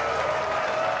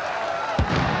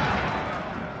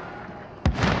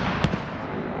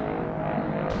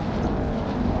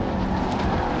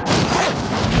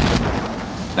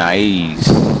 Nice.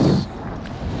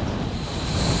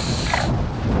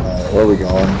 Where are we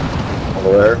going?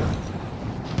 Over there.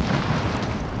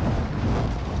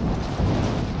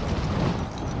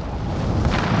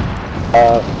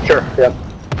 Sure, yep.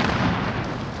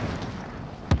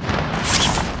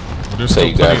 Well, there's So still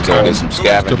you plenty guys of go time. get some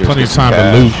scavengers. Still plenty of get some time to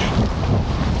cash. loot.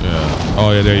 Yeah.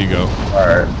 Oh yeah, there you go.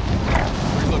 Alright.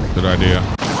 Good idea.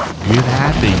 Good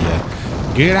idea.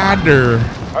 Good idea.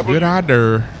 Good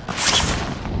idea.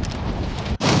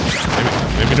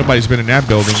 Maybe nobody's been in that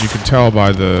building. You can tell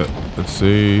by the. Let's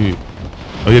see.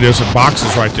 Oh yeah, there's some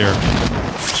boxes right there.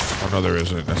 Oh no, there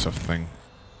isn't. That's a thing.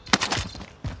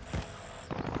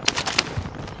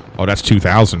 Oh, that's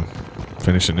 2,000.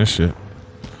 Finishing this shit.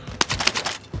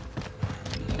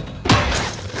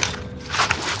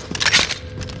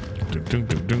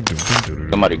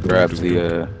 Somebody grabs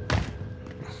the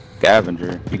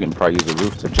scavenger. You can probably use the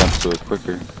roof to jump to it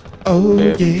quicker. Oh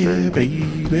yeah,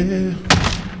 baby.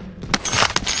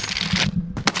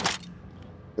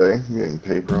 Okay, I'm getting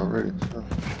paper already. So.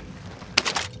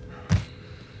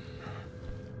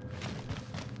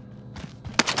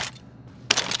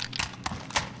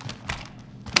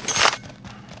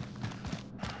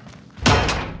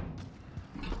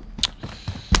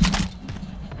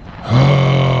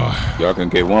 Y'all can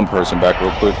get one person back real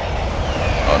quick.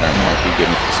 Oh, never mind. Keep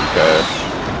getting some cash.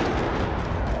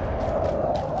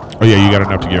 Oh yeah, you got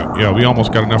enough to get. Yeah, we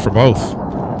almost got enough for both.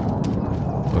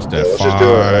 What's that? Let's 5. just do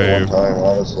it at one time,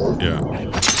 honestly. Yeah.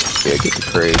 Yeah, get the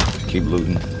crate. Keep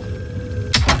looting.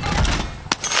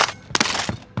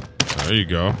 There you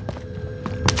go.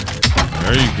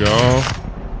 There you go.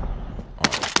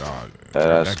 Oh god.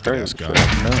 That's that crazy. gas guy.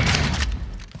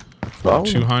 Oh.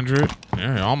 200.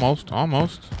 Yeah, almost.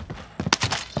 Almost.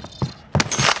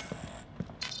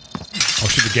 Oh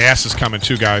shit, the gas is coming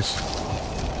too, guys.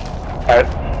 Alright.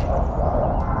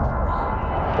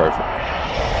 Perfect.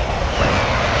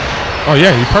 Oh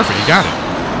yeah, you're perfect. You got it.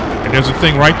 And there's a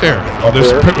thing right there. Oh, Up there's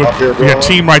here, we got a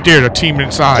team right there. The team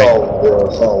inside. It's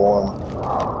all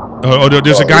one.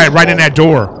 There's a guy right in that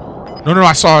door. No,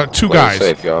 I saw 2 Play guys. it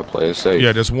safe, y'all. Play it safe.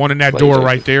 Yeah, there's one in that Play door safe.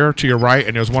 right there to your right,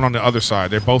 and there's one on the other side.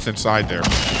 They're both inside there.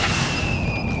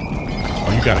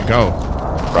 Oh, you gotta go.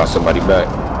 Brought somebody back.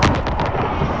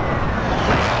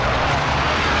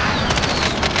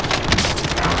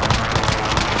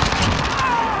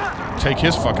 Take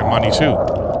his fucking money too.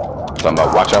 Talking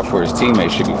about watch out for his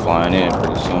teammates. Should be flying in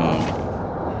pretty soon.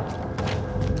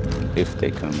 If they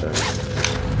come back.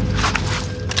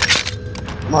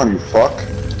 Come on, you fuck.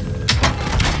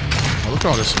 Oh, look at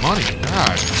all this money.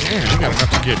 God damn, you got enough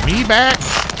to get me back?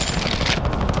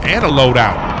 And a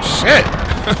loadout. Shit.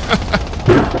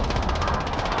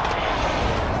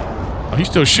 Oh, he's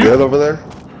still Good shooting. over there?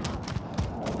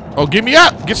 Oh, get me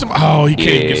up. Get some. Oh, he can't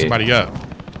even get Yeah. somebody up.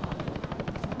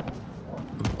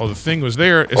 Oh, the thing was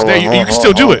there. It's Hold there. on, You hold can on,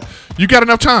 still do hold it. You got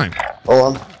enough time.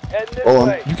 Hold on. Hold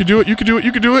on. You can do it. You can do it.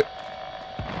 You can do it.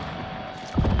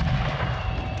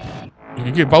 You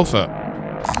can get both up.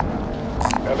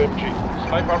 LMG.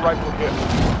 Sniper rifle here.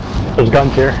 There's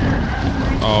guns here.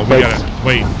 Oh, we gotta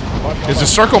wait. Is the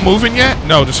circle moving yet?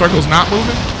 No, the circle's not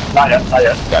moving. Not yet, not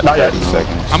yet. Got Not yet. 30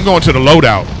 seconds. I'm going to the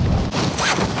loadout.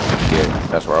 Yeah,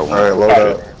 that's where I want. Alright, load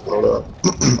up. Load up.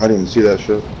 I didn't see that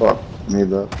shit. Fuck.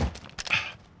 Need that.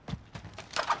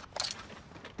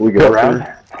 We Go go around?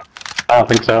 around. I don't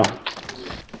think so.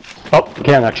 Oh, you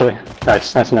can actually.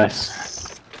 Nice, nice.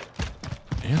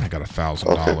 And I got Okay,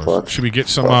 $1,000. fuck. Should we get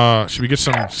some? Should we get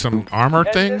some armor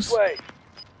things?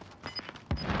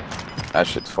 That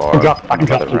shit's far. I can drop I'm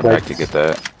about to some run back to plates. get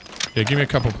that. Yeah, give me a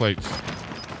couple plates.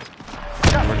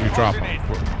 Where'd you drop them?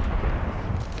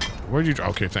 Where'd you drop?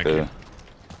 Okay, thank Yeah. you.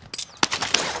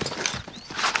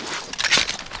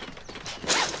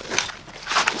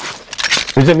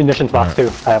 There's a munitions box too.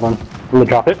 I have one. I'm gonna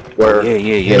drop it. Where?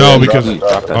 Yeah. No, yeah, because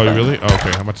drop oh, you really? Oh,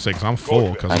 okay, I'm about to say because I'm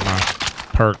full because of my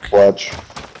perk. Clutch.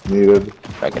 Needed.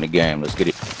 Back in the game. Let's get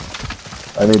it.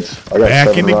 I got Back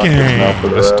in 7 the rockets now for game.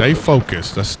 the Let's rest. stay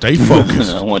focused. Let's stay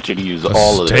focused. I want you to use Let's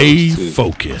all of stay those. Too.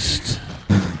 focused.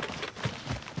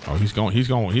 Oh, he's going to use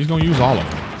all of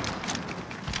them.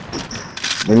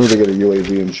 We need to get a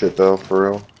UAV and shit though,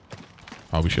 for real.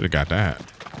 Oh, we should have got that.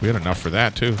 We had enough for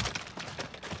that too.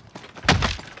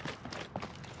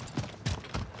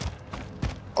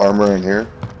 Armor in here.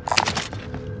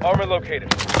 Armor located.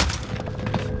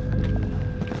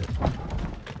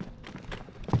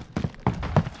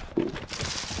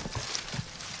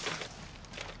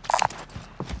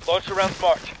 Launch around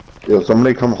marked. Yo,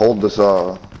 somebody come hold this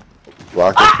rocket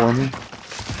for me.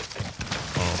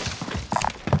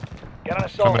 Get on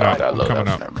assault. Coming up. Got I'm low coming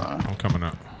levels, up. never mind. I'm coming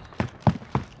up.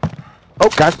 Oh,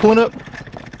 guys pulling up.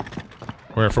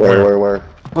 Where? From where? Where?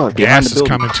 Oh, Gas is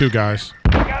coming too, guys.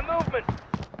 Got movement.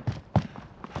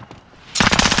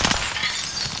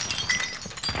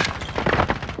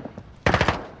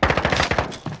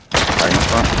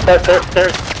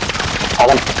 There's. All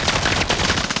them.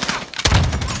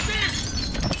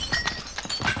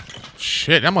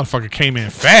 Shit, that motherfucker came in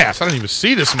fast. I didn't even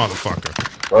see this motherfucker.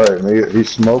 Alright, he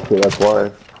smoked it, that's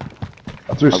why.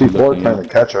 I threw C4 trying to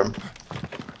catch him.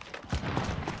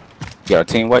 You got a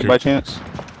team wipe by chance?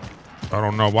 I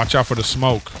don't know. Watch out for the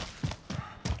smoke.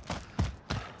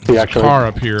 He There's actually. a car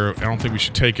up here. I don't think we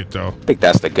should take it though. I think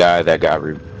that's the guy that got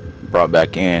brought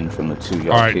back in from the 2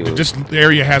 y'all Alright, killed. this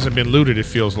area hasn't been looted, it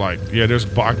feels like. Yeah, there's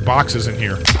boxes in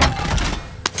here.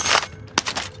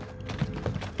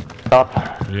 Up.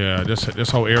 Yeah, this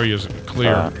whole area is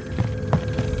clear.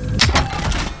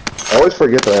 I always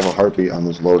forget that I have a heartbeat on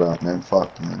this loadout, man.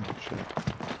 Fuck, man. Shit.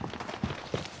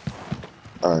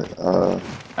 Alright,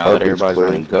 now that everybody's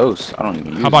running ghosts, I don't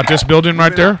even use How about this building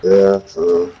right there? Yeah,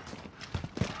 so.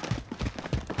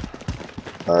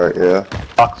 Alright, yeah.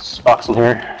 Box in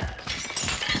here.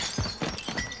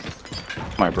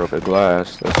 Might broke a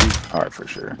glass. That's alright for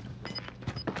sure.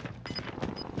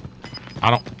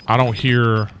 I don't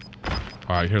hear.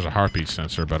 Alright, here's a heartbeat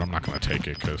sensor, but I'm not gonna take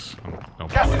it because I'm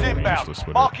Gas is useless inbound. with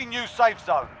it. Marking new safe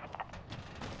zone.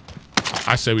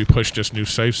 I say we push this new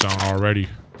safe zone already.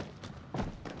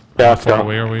 Yeah, How let's far go.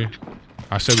 away are we?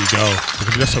 I say we go.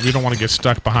 Because we don't want to get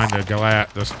stuck behind the glass.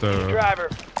 That's the. Driver.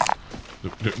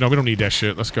 No, we don't need that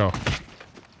shit. Let's go.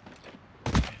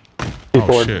 Keep Oh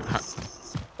forward. shit.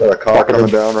 Got a car coming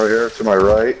down right here to my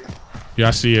right. Yeah,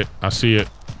 I see it. I see it.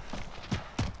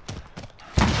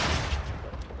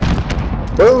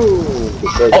 Boom!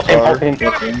 The safe Whole team, car. whole team.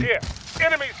 Enemies here.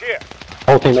 Enemies here.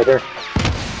 Whole team right there.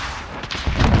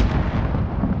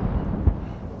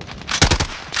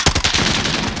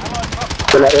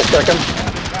 Good night, second.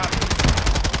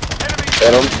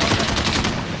 Hit him.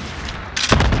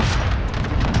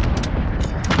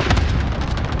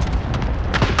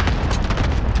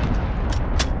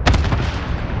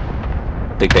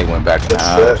 I think they went back in the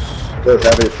Good house. shit. Good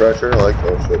heavy pressure. I like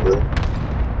that shit, dude.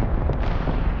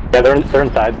 Yeah, they're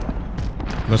inside.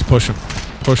 Let's push him.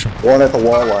 Push him. One at the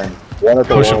wall line. One at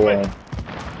the Push wall him. line.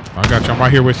 I got you. I'm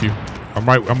right here with you. I'm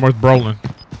with Brolin.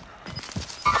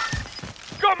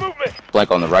 Got movement.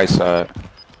 Blank on the right side.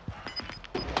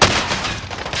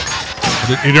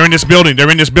 They're in this building.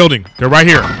 They're in this building. They're right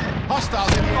here.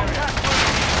 Hostiles in the area.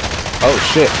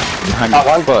 Oh shit! Behind me.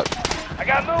 one. Fuck. I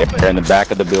got movement. They're in the back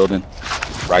of the building.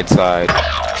 Right side.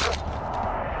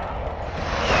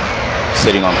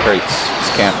 Sitting on crates. He's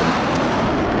camping.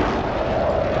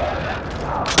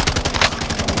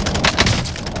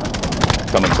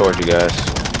 Coming towards you guys.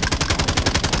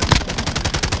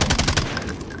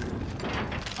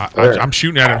 I'm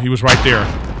shooting at him. He was right there.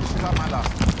 Got my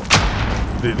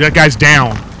last. That guy's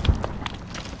down.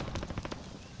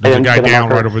 There's a guy down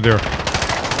right over there.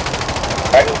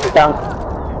 Alright, he's down.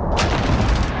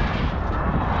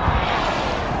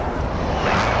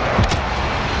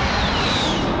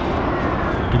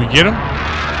 Did we get him?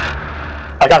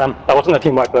 I got him. That wasn't a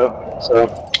team wipe though, so.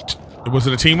 Was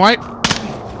it a team wipe?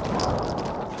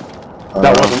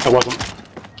 That wasn't. It wasn't.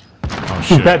 Oh He's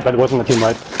shit. dead, but it wasn't a team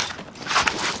wipe.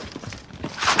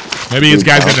 Maybe his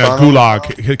guy's in the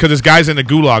gulag. Because his guy's in the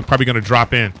gulag, probably gonna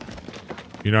drop in.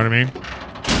 You know what I mean?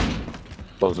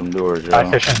 Close them doors, yo.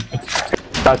 Guy fishing.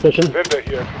 Guy fishing. Vendor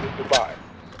here. Goodbye.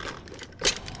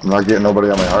 I'm not getting nobody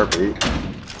on my heartbeat.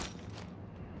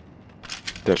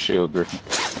 That shield, Griffin.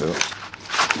 So,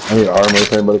 I need armor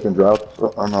if anybody can drop.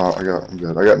 Oh no, I'm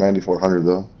good. I got 9400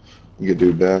 though. You get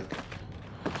dude back.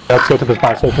 Let's go to the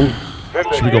fire station.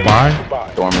 Should we go by?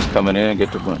 Storm is coming in.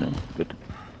 Get the running.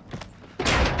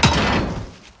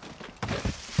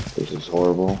 This is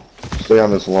horrible. Stay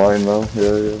on this line though.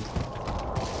 Yeah.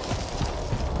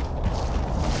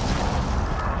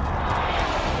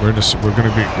 We're gonna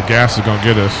be. The gas is gonna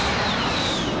get us.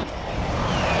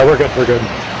 Oh, we're good. We're good.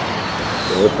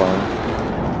 Yeah, we're fine.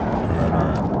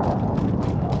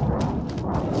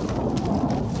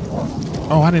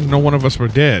 Oh, I didn't know one of us were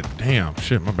dead. Damn,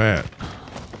 shit, my bad.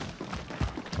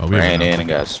 Oh, we Ran in and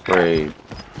got sprayed.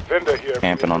 Vendor here.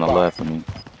 Camping on the left of me.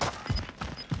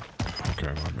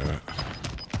 Okay, my bad.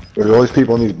 There's always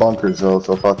people in these bunkers though,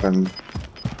 so fucking.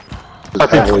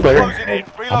 Okay, heavily- clear.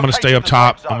 I'm gonna stay up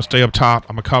top. I'm gonna stay up top.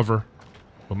 I'm gonna cover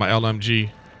with my LMG.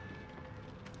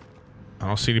 I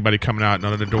don't see anybody coming out.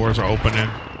 None of the doors are opening.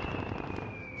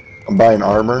 I'm buying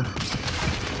armor.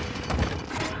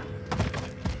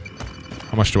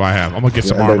 How much do I have? I'm gonna get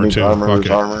some Anybody armor needs too. Armor, Fuck there's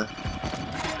it. armor.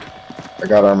 I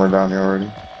got armor down here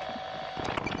already.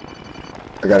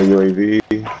 I got a UAV.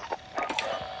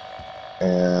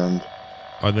 And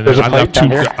Oh, then There's a I plate left down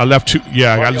two. here? I left two.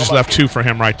 Yeah, I just left two for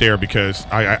him right there because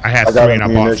I had I got three and I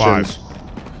bought munitions.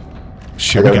 five.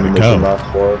 Shit, I we got a gotta munition go.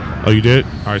 box for it. Oh, you did?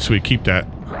 All right, sweet. Keep that.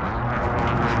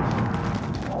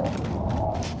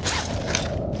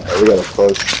 We gotta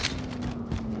push.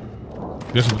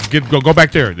 Just go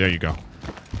back there. There you go.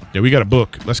 Yeah, we got a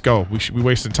book. Let's go. We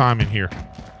wasting time in here.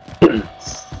 Does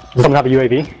someone have a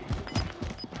UAV?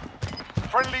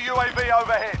 Friendly UAV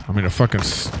overhead. I mean,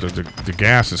 the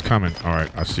gas is coming. All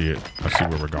right, I see it. I see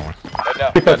where we're going.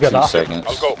 Got 2 seconds.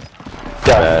 I'll go.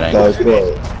 Bad angle. Nice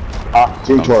good.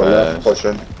 Team to our left,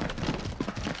 pushing.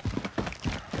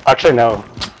 Actually, no.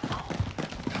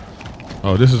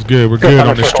 Oh, this is good. We're good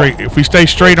on this straight. If we stay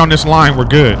straight on this line, we're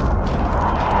good.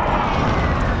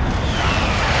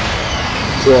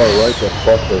 To our right, the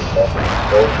cluster.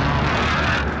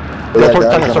 We got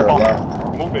guys on our left.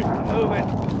 Move it.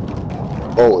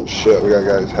 Holy shit, we got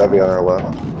guys heavy on our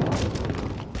left.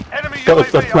 Enemy That's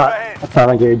UAV overhead. not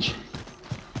engaged.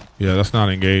 Yeah, that's not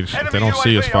engaged. If they don't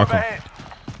see us, UAV fuck them. overhead.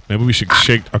 Maybe we should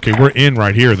shake. Okay, we're in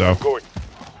right here, though. Going.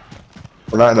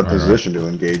 We're not in a position to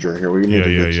engage right here. We need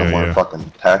to get somewhere yeah.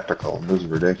 fucking tactical. This is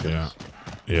ridiculous.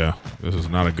 Yeah, this is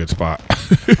not a good spot.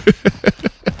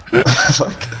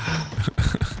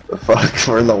 The fuck,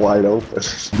 we're in the wide open.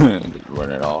 Run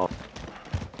it off.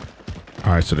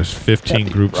 All right, so there's 15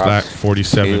 groups left,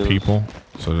 47 people.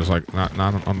 So there's like not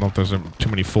I don't know if there's too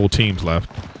many full teams left.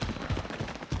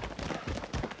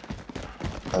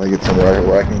 I think it's somewhere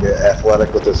where I can get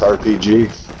athletic with this RPG.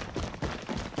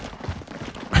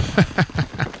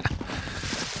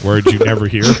 Word you never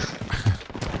hear.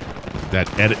 That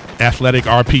athletic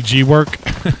RPG work.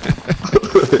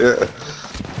 Yeah.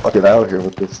 Fucking out here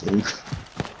with this thing.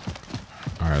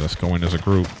 All right, let's go in as a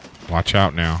group. Watch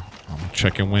out now. I'm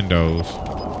checking windows.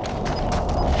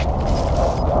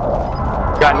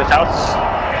 Guy in this house.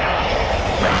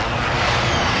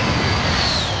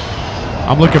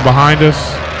 I'm looking behind us.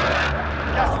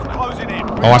 Gas is closing in.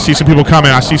 Oh, I see some people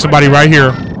coming. I see somebody right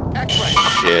here.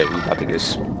 Shit, we about to get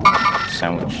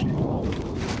sandwiched.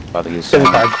 About to get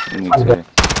sandwiched.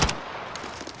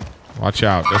 Watch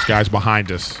out. This guy's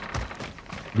behind us.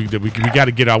 We got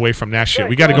to get away from that shit.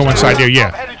 We got to go inside there.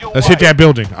 Yeah. Let's hit that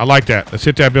building. I like that. Let's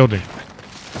hit that building.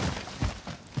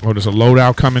 Oh, there's a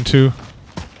loadout coming too.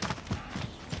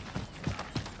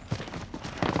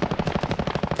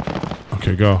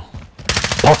 Okay, go.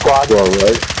 All squad. Go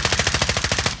right.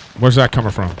 Where's that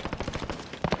coming from?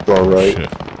 Go right. Shit.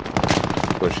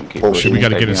 Pushing, keep Oh, pushing. We got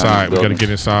to Stay get behind inside. the We got to buildings. get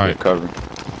inside. Get cover.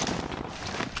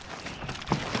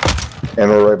 And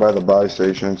we're right by the buy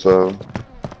station, so...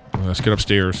 Let's get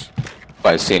upstairs. If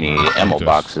I see any ammo Just-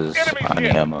 boxes, I need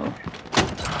ammo.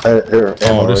 Hey, here, Oh,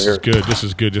 ammo this right is here. good. This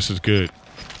is good. This is good.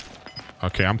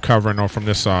 Okay, I'm covering on from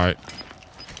this side.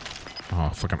 Oh,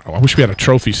 fucking! Oh, I wish we had a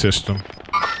trophy system.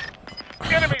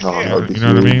 Enemies Oh, here. that'd be You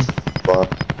know what I mean? huge.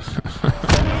 Fuck.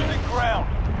 Losing ground.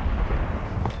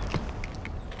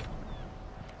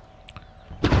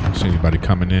 I don't see anybody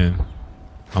coming in.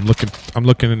 I'm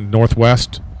looking in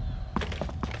northwest.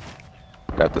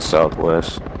 Got the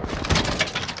southwest.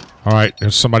 All right,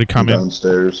 there's somebody coming.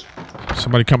 Downstairs.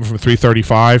 Somebody coming from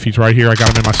 335. He's right here. I got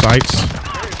him in my sights.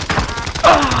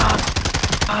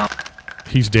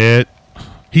 He's dead.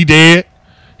 He dead.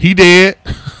 He dead.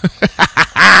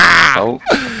 Oh,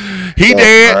 He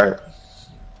dead. All right.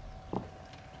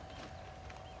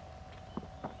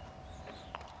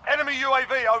 Enemy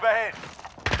UAV overhead.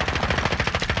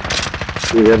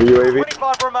 Do we have a UAV?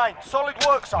 25 remain. Solid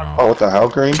work so far. Oh, what the hell,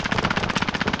 Green?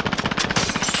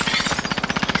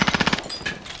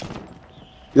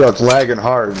 Yo, it's lagging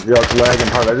hard. Yo, it's lagging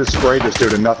hard. I just sprayed this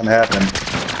dude and nothing happened.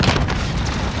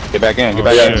 get back in. Get Oh,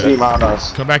 back Yeah, shit. in. team on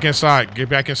us. Come back inside. Get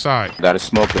back inside. Got a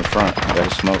smoke in front. Got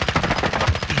a smoke.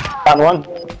 Down one.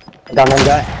 Down one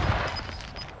guy.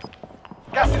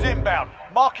 Gas is inbound.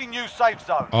 Marking new safe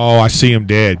zone. Oh, I see him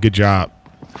dead. Good job.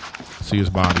 See his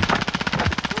body.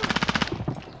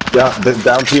 Yeah, the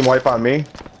down team wipe on me.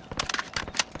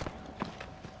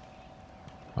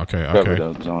 Okay, Cover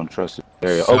okay. the zone. Trust it.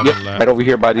 There you go. Oh, Seven yep. left. Right over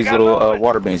here by these little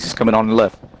water mains. He's coming on the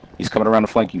left. He's coming around to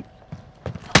flank you.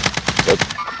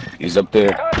 He's up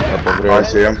there. Up over Oh, I there.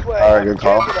 see him. All right, good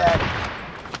call.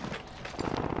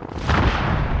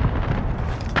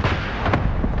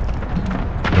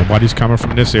 Nobody's coming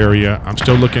from this area. I'm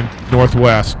still looking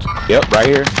northwest. Yep, right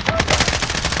here.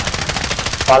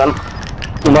 Got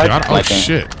him. Two more. God, oh Like him.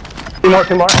 shit! Two more.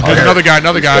 Two more. There's another guy.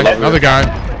 Another guy. still up Another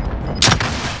guy.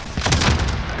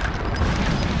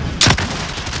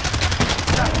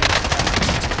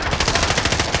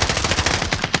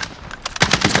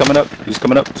 He's coming up. He's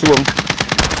coming up. Two of them.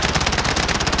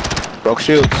 Broke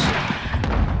shields.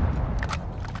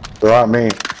 They're on me.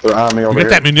 They're on me over You here. get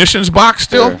that munitions box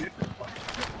still? There.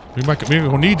 Maybe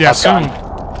we'll need that soon.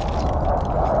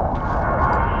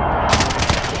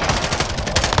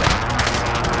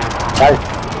 Nice.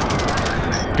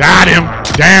 Got him.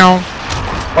 Down.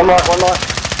 One more.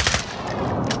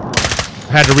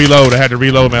 I had to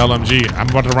reload my LMG. I'm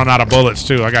about to run out of bullets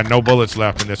too. I got no bullets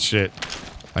left in this shit.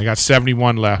 I got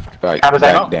 71 left. Right, Grab his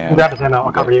ammo. down. Grab his ammo.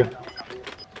 I'll cover you.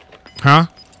 Huh?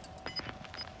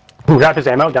 Who grabbed his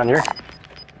ammo down here?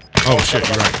 Oh shit,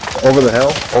 you're right. Over the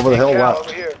hill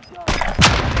left.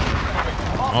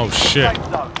 Oh shit.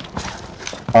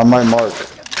 On my mark.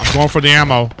 I'm going for the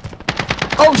ammo.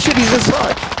 Oh shit, he's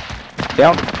inside.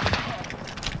 Down.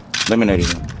 Eliminated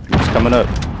him. He's coming up.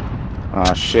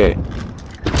 Ah shit.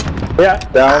 Yeah.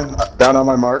 Down on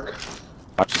my mark.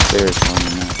 Watch the stairs for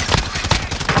me, man.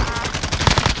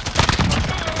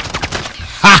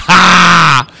 Ha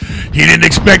ha! You didn't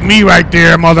expect me right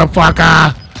there,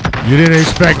 motherfucker. You didn't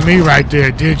expect me right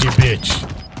there, did you, bitch?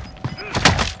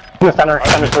 In the center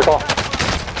circle.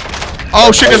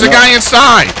 Oh shit, there's a guy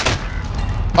inside.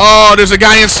 Oh, there's a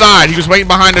guy inside. He was waiting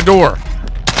behind the door.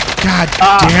 God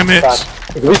damn it. God.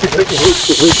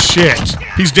 Shit.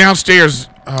 He's downstairs.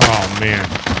 Oh man.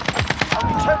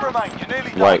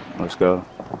 Right, let's go.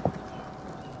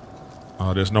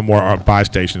 Oh, there's no more buy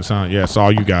stations, huh? Yeah, it's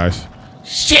all you guys.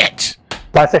 Shit!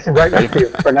 Buy station right next to you.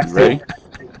 Right next to you.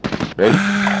 Ready?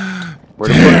 Where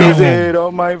the fuck is it?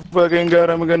 Oh my fucking god,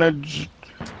 I'm gonna...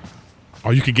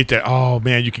 Oh, you can get that. Oh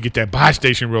man, you can get that buy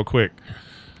station real quick.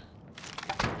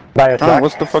 Buy a truck.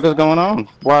 What the fuck is going on?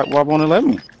 Why won't it let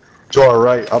me? To our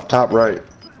right, up top right.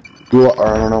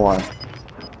 I don't know why.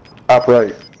 Top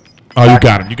right. Oh, you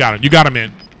got him. You got him. You got him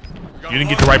in. You didn't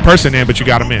get the right person in, but you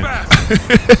got him in.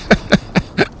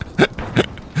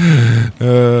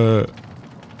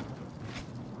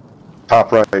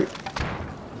 Top right.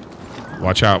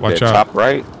 Watch out. Watch out. Top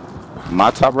right? My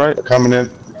top right? They're coming in.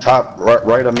 Top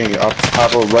right of me. Up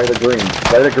top of right of green.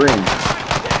 Right of green.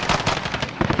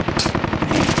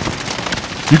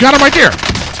 You got him right there.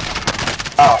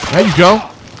 Oh. There you go.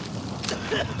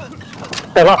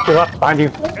 Hey, left, behind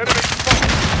you.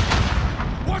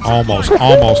 Almost.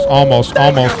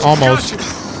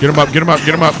 Get him up.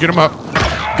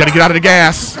 Gotta get out of the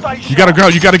gas. You gotta go.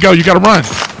 You gotta run.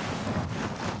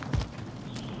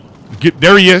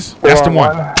 There he is. That's the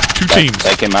one. 2 teams.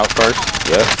 Take him out first.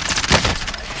 Yeah.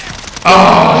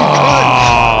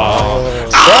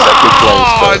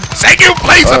 Second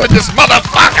place up in this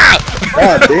motherfucker.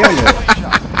 God damn it.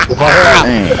 If I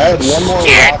had one more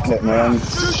rocket, man.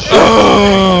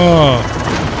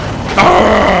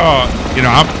 You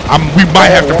know, we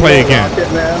might have to play again.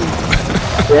 Rocket, man.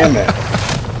 Damn it.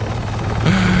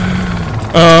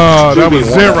 That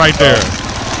was it right there.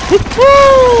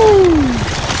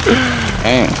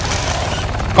 Damn.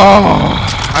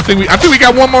 I think we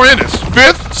got one more in us.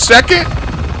 5th, 2nd,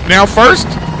 now 1st.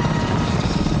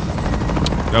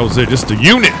 That was it. Just the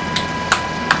unit.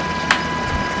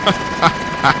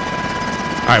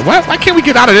 All right, why can't we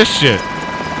get out of this shit?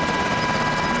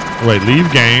 Wait,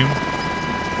 leave game.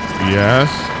 Yes.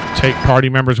 Take party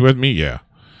members with me. Yeah.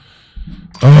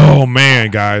 Oh man,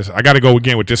 guys, I got to go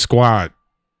again with this squad.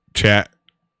 Chat.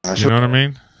 You know what I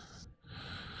mean?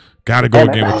 Got to go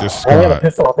again with this I only had a squad.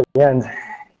 pistol at the end.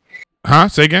 Huh?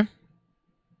 Say again.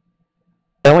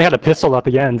 I only had a pistol at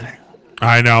the end.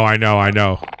 I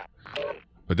know.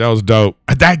 But that was dope.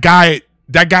 That guy,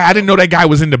 I didn't know that guy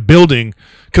was in the building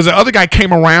because the other guy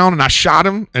came around and I shot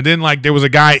him. And then like there was a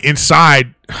guy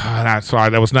inside. Sorry,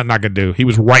 that was nothing I could do. He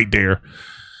was right there.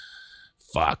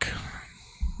 Fuck.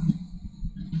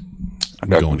 I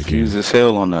got confused as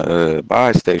hell on the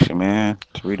buy station, man.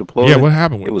 To redeploy. Yeah, what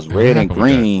happened? It was red and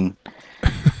green.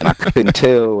 And I couldn't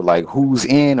tell like who's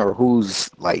in or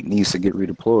who's like needs to get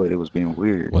redeployed. It was being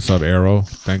weird. What's up, Arrow?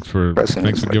 Thanks for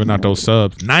giving out those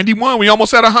subs. 91. We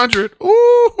almost at 100.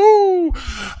 Ooh,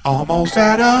 almost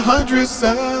at 100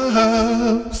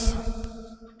 subs.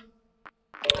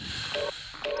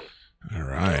 All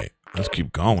right, let's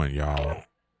keep going, y'all.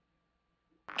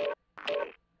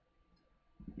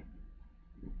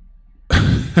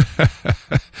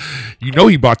 You know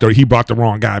he brought the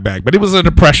wrong guy back, but it was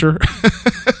under pressure.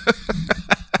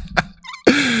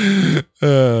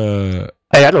 Hey,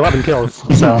 I had 11 kills,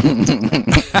 so.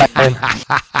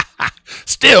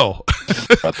 Still,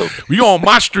 we on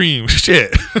my stream.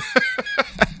 Shit.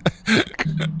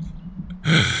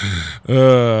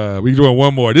 We doing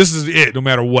one more. This is it, no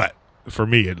matter what. For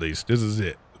me, at least, this is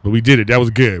it. But we did it. That was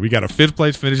good. We got a 5th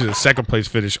place finish and a 2nd place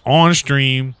finish on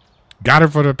stream. Got it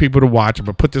for the people to watch. I'm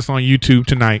gonna put this on YouTube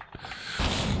tonight.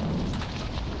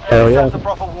 Hell yeah. The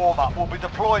proper warm-up. We'll be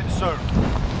deploying soon.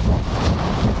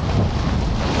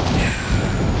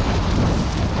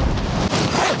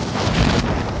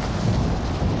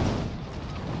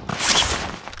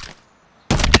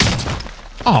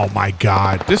 Oh my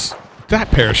God! that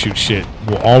parachute shit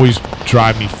will always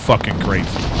drive me fucking crazy.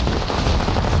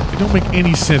 It don't make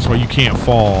any sense why you can't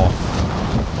fall.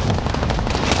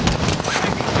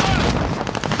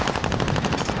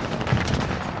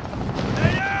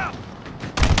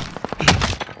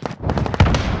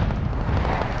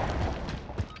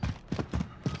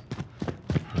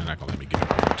 They're not gonna let me get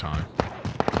up every time.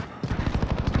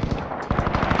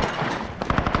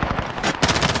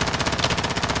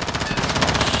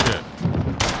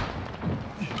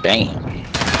 Damn.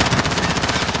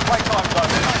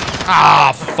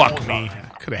 Ah, fuck me.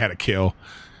 Could have had a kill.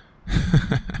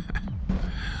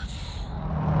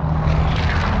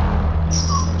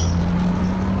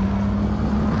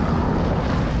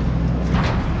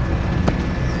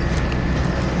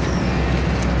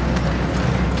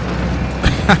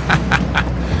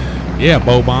 Yeah,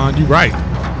 Bobon, you right.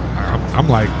 I'm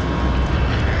like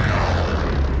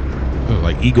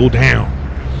eagle down.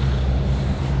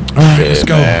 All right, let's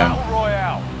go. Man.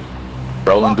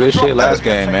 Rolling good shit last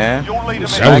game, man.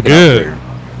 That was good.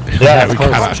 Yeah, we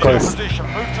close.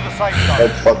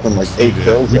 Had fucking like 8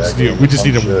 kills. We just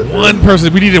needed one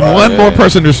person. We needed one more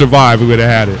person to survive. We would have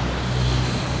had it.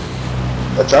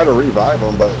 I tried to revive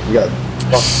him, but we got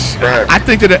I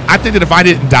think that if I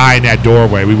didn't die in that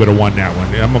doorway, we would have won that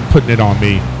one. I'm putting it on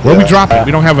me. Where are we dropping?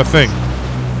 We don't have a thing.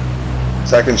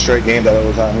 Second straight game that it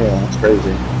was on here. That's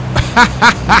crazy.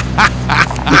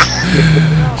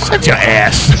 Shut your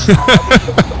ass.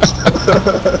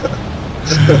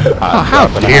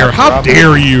 How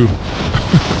dare you?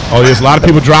 Oh, there's a lot of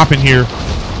people dropping here.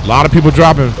 A lot of people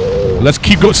dropping. Let's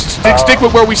keep going. Stick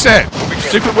with where we said.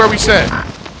 Stick with where we said.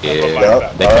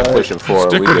 Yeah, they kept pushing forward.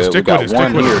 Stick with it. We got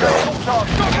one here,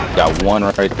 though. Got one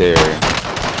right there.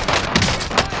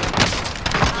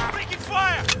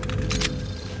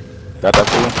 Got that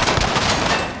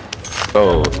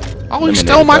fool? Oh, he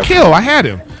stole my kill. I had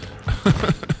him.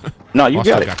 No, you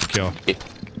got it. Got the kill.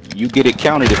 You get it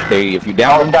counted if you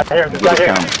down. You get it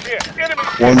counted.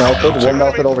 One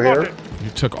melted over here. You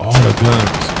took all the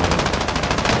guns.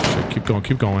 Shit, keep going,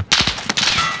 keep going.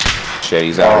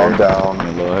 Shit, out. I'm down.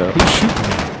 Who's shooting me?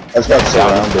 I just got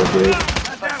surrounded, dude.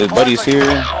 His buddy's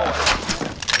here.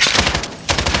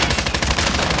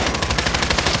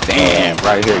 Damn,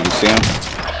 right here. You see him?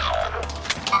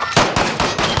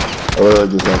 I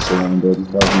literally just got surrounded.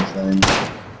 That was insane.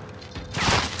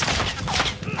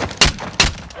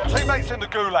 Teammates in the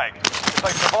gulag. If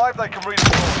they survive, they can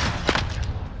redeploy.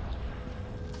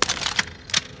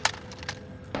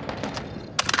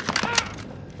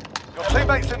 Your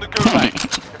teammates in the gulag.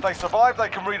 If they survive, they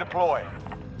can redeploy.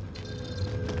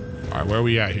 Alright, where are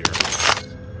we at here?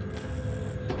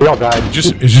 We all died. Is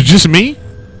it just me?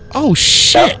 Oh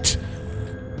shit!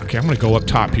 Okay, I'm gonna go up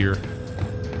top here.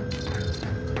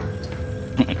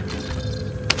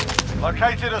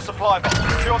 Located a supply box.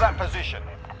 Secure that position.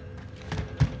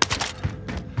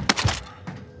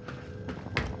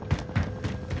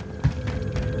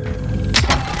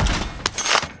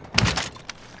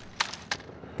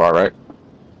 All right.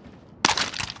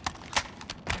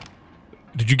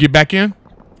 Did you get back in?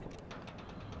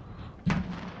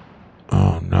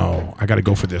 Oh no, I gotta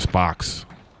go for this box.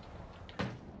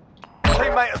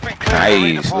 Teammate has been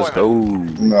cleared. Nice, let's go.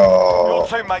 No. Your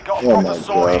teammate got a Oh proper my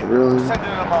sortie. God, really? Sending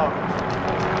them home.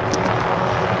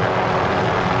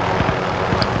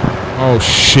 Oh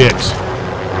shit.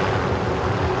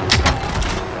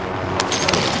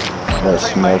 That's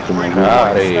smoking me.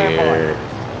 Out of here.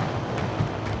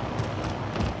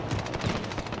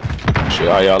 Shit,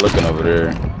 how y'all looking over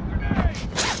there?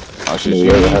 Oh, shit,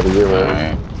 Yeah, you how do you, man?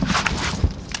 Alright.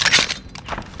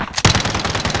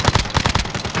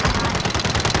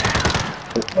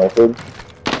 Melted.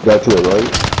 Got to the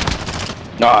right.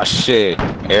 Oh shit,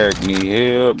 Eric need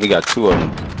help. We got two of them.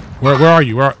 Where are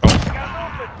you? Where? Oh.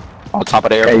 On top of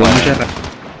the airplane.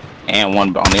 And one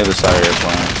on the other side of the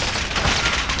airplane.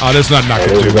 Oh, there's nothing I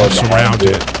can do. I'm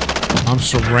surrounded. I'm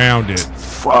surrounded.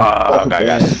 Fuck, I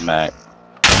got smacked.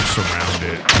 I'm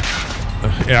surrounded.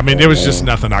 Yeah, I mean, there was just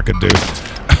nothing I could do.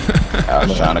 I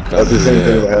was trying to cut That's the same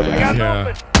thing that happened.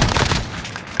 Yeah.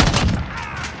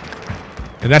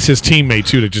 And that's his teammate,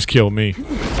 too, that just killed me.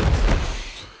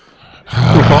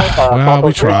 Well,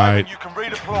 we tried. You can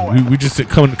redeploy. We just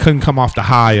couldn't come off the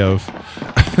high of...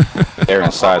 They're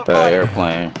inside the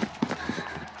airplane.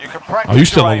 You can practice Oh, you're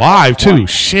still your aim alive, this way. too.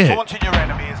 Shit. Taunting your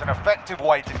enemy is an effective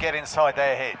way to get inside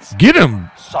their heads. Get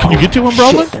him. Can you get to him,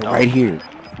 Brolin? Shit, right here.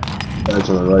 That's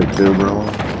on the right too, bro.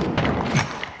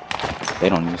 They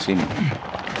don't even see me.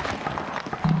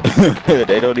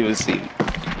 They don't even see me.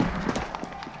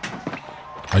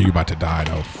 Are you about to die,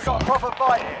 though? Got a Fuck. proper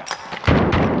fight here.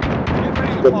 Get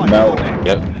ready to Put them out.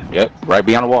 Yep. Right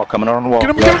behind the wall. Coming on the wall. Get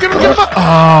him!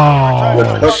 Oh,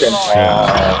 The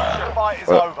fight is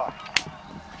over.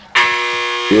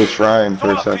 He was trying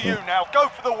for It's all a up to you second. now. Go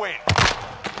for the win.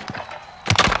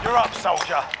 You're up,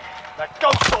 soldier. Now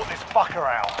go sort this fucker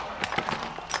out.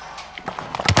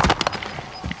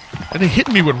 And they hit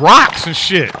me with rocks and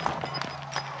shit.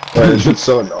 That shit's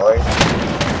so annoying.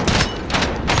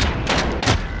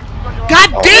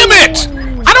 God damn it!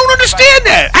 I don't understand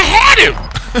that. I had him.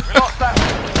 We lost that.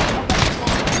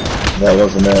 That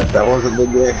wasn't it. That wasn't the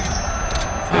game.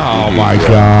 Oh my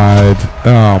god.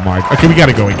 Oh my. Okay, we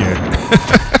gotta go again.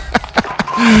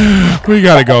 We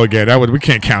gotta go again. We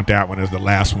can't count that one as the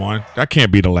last one. That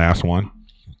can't be the last one.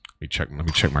 Let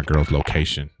me check my girl's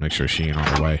location. Make sure she ain't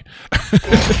on the way.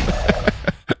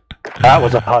 That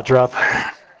was a hot drop.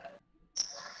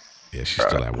 Yeah, she's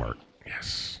still at work.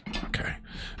 Yes. Okay.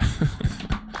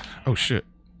 Oh shit.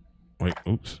 Wait.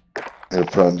 Oops. I had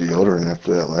to put on deodorant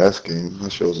after that last game.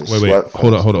 That shows a Wait. sweat.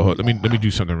 Hold on. Let me do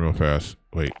something real fast.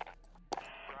 Wait.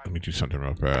 Let me do something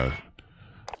real fast.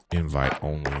 Invite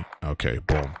only. Okay.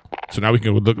 Boom. So now we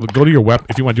can go to your weapon.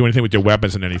 If you want to do anything with your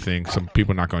weapons and anything, some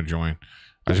people are not going to join.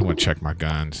 I just want to check my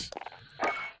guns.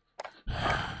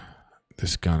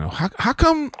 This gun. How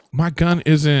come my gun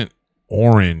isn't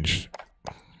orange?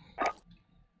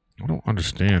 I don't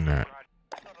understand that.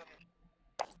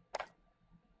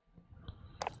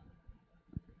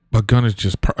 My gun is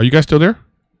just... Are you guys still there?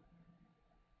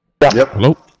 Yeah. Yep.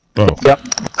 Hello? Oh. Yep.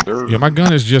 Yeah, my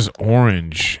gun is just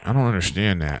orange. I don't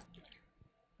understand that.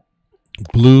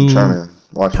 Blue, Trying to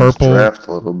watch purple. this draft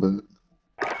a little bit.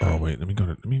 Oh wait, let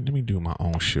me do my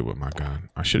own shit with my gun.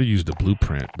 I should have used the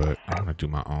blueprint, but I'm gonna do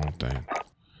my own thing.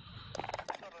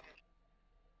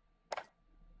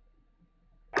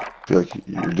 I feel like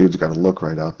your dude's got to look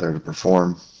right out there to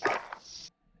perform.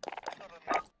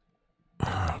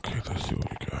 Okay, let's see what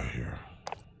we got here.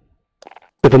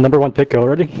 Did the #1 pick go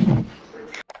already?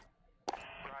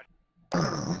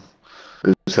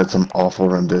 They just had some awful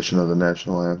rendition of the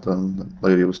national anthem. The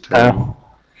lady was terrible.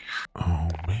 Oh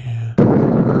man.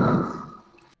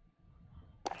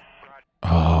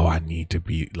 Oh, I need to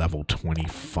be level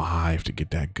 25 to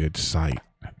get that good sight.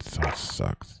 That so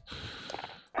sucks.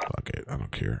 Fuck it, I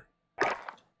don't care.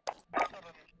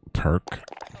 Perk.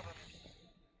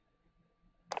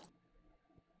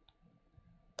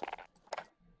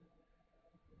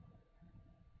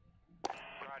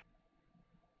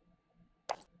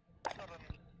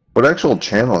 What actual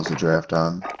channel is the draft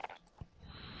on?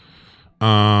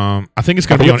 I think it's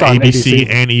gonna be on ABC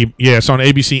and yeah, it's on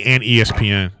ABC and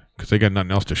ESPN because they got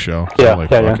nothing else to show. So Yeah,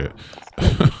 fuck it.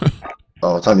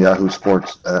 Oh, it's on Yahoo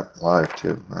Sports app live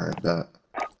too. All right, bet.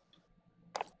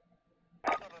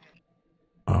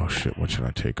 Oh shit! What should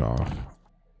I take off?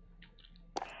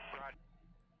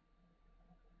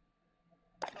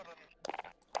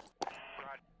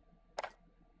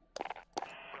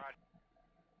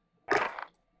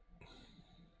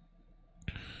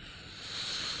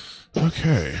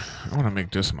 Okay, I want to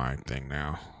make this my thing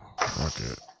now. Fuck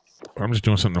it. I'm just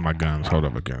doing something to my guns. Hold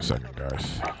up again a second,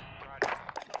 guys.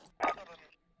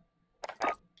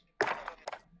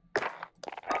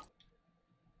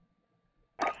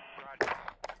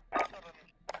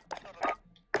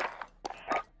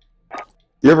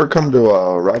 You ever come to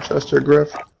Rochester,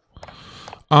 Griff?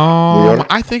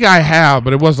 I think I have,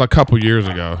 but it was a couple years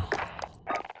ago.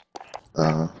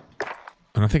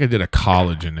 And I think I did a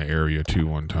college in the area too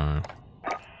one time.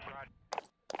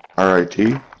 RIT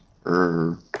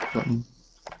or something?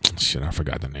 Shit, I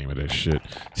forgot the name of this shit.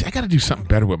 See, I got to do something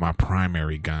better with my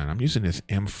primary gun. I'm using this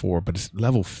M4, but it's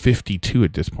level 52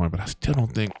 at this point. But I still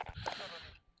don't think.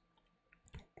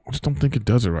 I just don't think it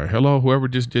does it right. Hello, whoever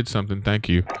just did something. Thank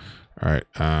you. All right.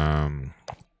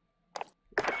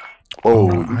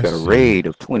 Oh, you got a raid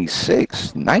of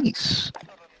 26. Nice.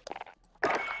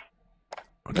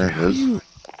 Okay,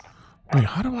 wait,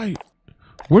 how do I?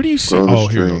 Where do you see? Go to the Oh,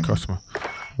 here we go, stream. customer.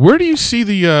 Where do you see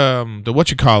the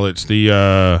what you call it?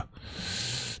 The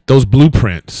those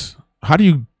blueprints. How do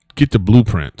you get the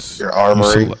blueprints? Your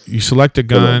armory. You select a For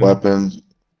the gun. weapons.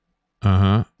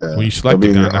 Yeah, when you select it'll be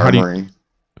the in gun, your how do you? armory.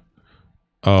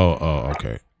 Oh,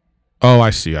 okay. Oh, I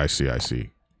see. Oh,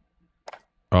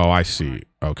 I see.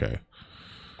 Okay.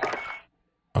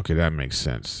 Okay, that makes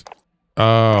sense.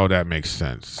 Oh, that makes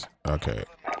sense. Okay.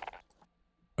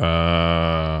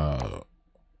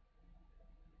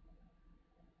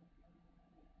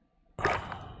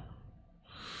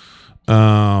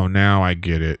 Oh, now I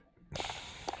get it.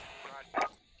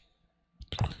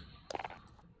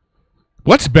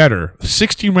 What's better,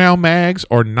 60-round mags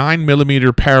or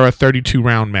 9mm para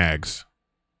 32-round mags?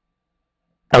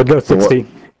 I would go 60.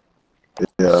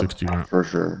 Yeah, 60 rounds. for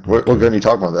sure. What gun are you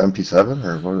talking about? The MP7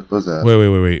 or what was that?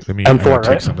 Wait. Let me M4, take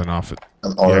right? something off it. Oh,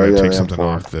 Yeah, I gotta yeah, take the something M4.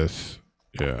 off this.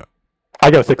 Yeah.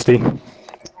 I go 60.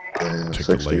 Yeah, Take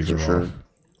 60 the laser for sure. off.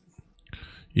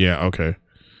 Yeah, okay.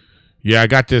 Yeah, I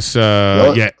got this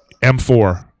What? yeah,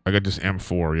 M4. I got this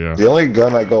M4, yeah. The only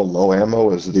gun I go low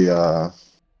ammo is the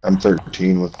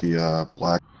M13 with the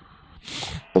black.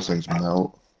 Those things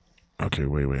melt. Okay,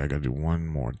 wait. I gotta do one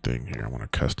more thing here. I want to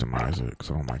customize it because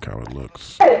I don't like how it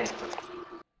looks.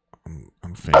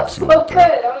 I'm fancy with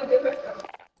that.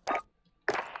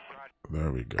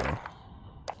 There we go.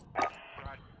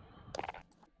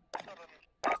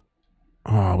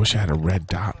 Oh, I wish I had a red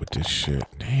dot with this shit.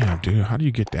 Damn, dude. How do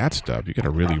you get that stuff? You gotta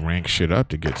really rank shit up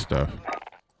to get stuff.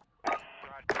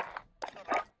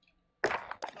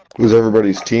 Who's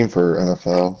everybody's team for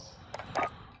NFL?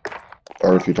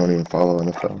 Or if you don't even follow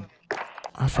NFL.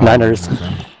 I follow Niners.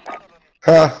 NFL.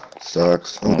 Ha!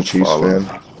 Sucks. I'm a Chiefs follow.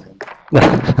 fan.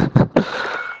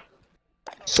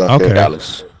 Suck Okay. it.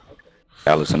 Dallas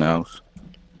in the house.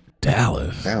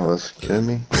 Dallas. Dallas, kidding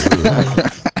me?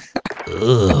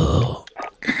 Ugh.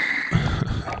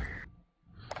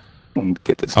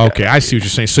 Get this Okay, I see what you're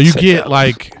saying. So you get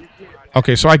like,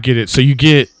 okay, so I get it. So you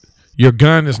get, your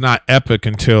gun is not epic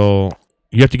until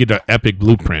you have to get the epic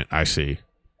blueprint, I see.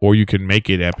 Or you can make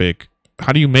it epic.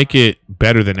 How do you make it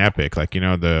better than epic? Like, you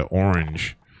know, the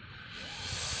orange.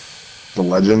 The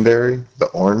legendary? The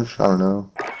orange? I don't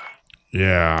know.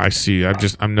 Yeah, I see.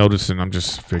 I'm noticing. I'm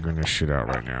just figuring this shit out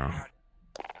right now.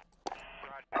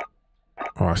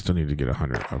 Oh, I still need to get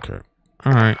 100. Okay.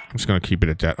 All right. I'm just going to keep it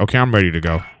at that. Okay, I'm ready to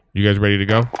go. You guys ready to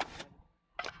go?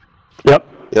 Yep.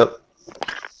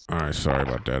 All right, sorry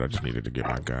about that. I just needed to get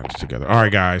my guns together. All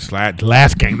right, guys.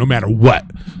 Last game, no matter what.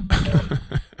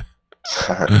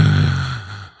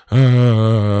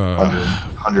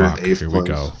 108th Here we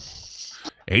go.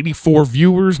 84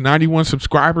 viewers, 91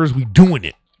 subscribers. We doing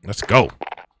it. Let's go.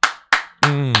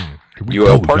 Here we You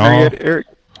go, a partner y'all. yet, Eric?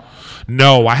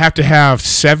 No, I have to have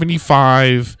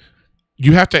 75.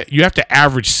 You have to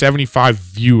average 75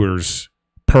 viewers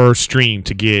per stream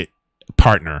to get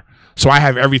partner. So I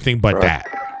have everything but Right. that.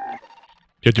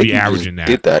 You have to be averaging that.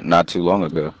 Did that not too long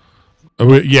ago.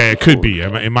 Yeah, it could be.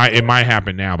 It might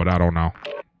happen now, but I don't know.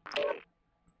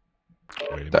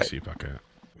 Wait, let me see if I can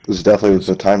It's definitely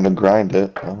the time to grind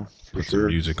it. For put some sure.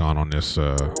 music on this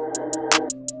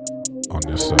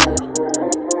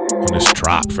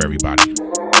drop for everybody.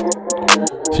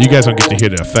 So you guys don't get to hear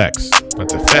the effects, but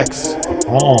the effects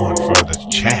are on for the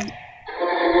chat.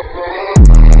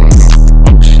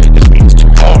 Oh shit, this means too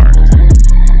hard.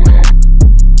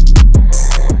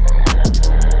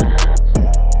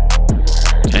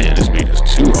 Damn, this beat is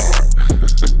too hard.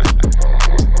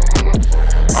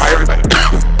 Alright, everybody.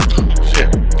 Shit.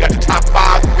 Got the top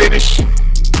 5 finish.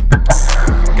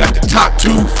 Got the top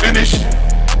 2 finish.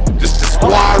 This the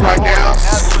squad right now.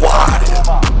 Squad.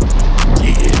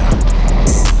 Yeah.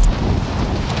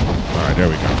 Alright, there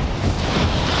we go.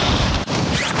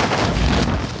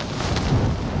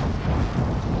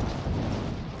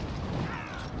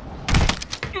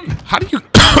 How do you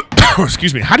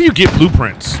excuse me, how do you get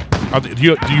blueprints? Do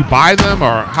you buy them,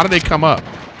 or how do they come up?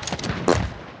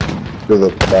 Do the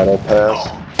battle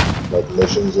pass, like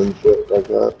missions and shit like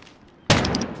that.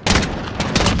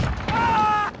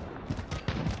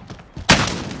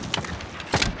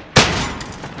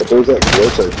 But there was that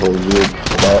glitch I told you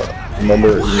about.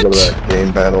 Remember, you can go to that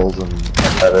game battles and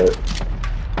edit.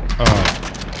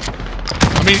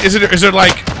 I mean, is it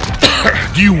like,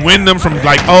 do you win them from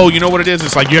like, oh, you know what it is?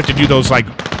 It's like you have to do those like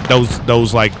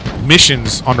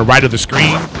missions on the right of the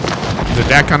screen. Is it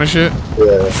that kind of shit?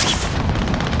 Yeah.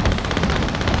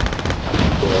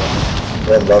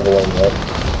 And leveling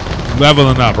up.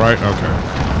 Leveling up, right? Okay.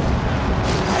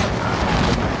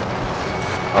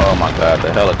 Oh my god,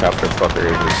 the helicopter fucker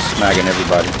is just smacking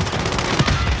everybody.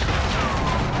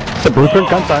 It's a blueprint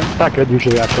gun time. It's not good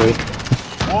usually, actually.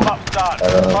 Warm-up's done.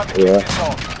 Time to yeah. kick this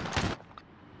off.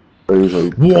 They're usually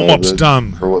Warm-up's good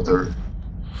done. for what they're.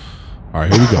 All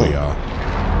right, here we go, y'all.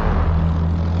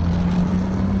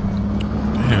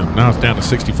 Damn, now it's down to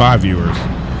 65 viewers.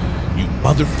 You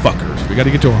motherfuckers. We got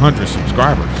to get to 100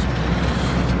 subscribers.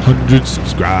 100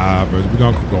 subscribers. We're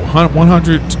going to go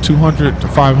 100 to 200 to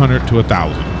 500 to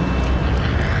 1,000.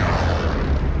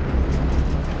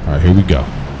 All right, here we go.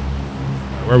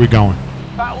 Where are we going?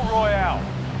 Battle Royale.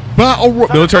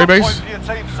 Military base? Point for your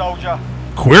team, soldier.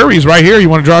 Queries right here. You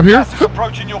want to drop here? Gas is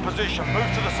approaching your position. Move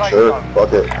to the safe Sure, zone.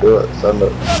 fuck it, do it, send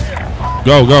it.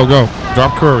 Go.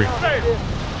 Drop query.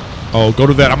 Oh, go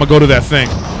to that. I'm going to go to that thing.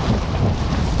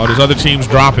 Oh, there's other teams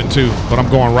dropping too, but I'm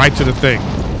going right to the thing.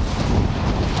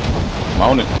 I'm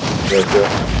on it.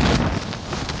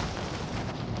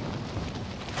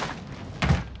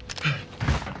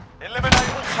 Eliminate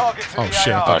all targets in Oh the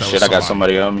shit! I AR. thought Oh that shit, was I got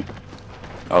somebody. somebody on me.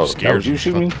 Oh, that was you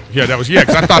shooting me? Yeah, that was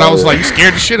because I thought I was like you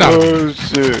scared the shit out of me. Oh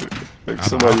shit. Like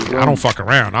I don't fuck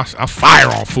around. I fire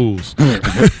on fools.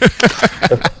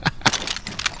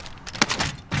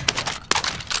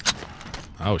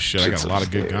 Oh shit! I got a lot of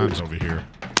good guns over here.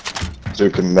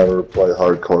 Dude can never play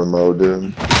hardcore mode,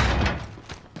 dude.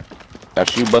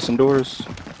 That's you busting doors?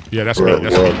 Yeah, that's We're me.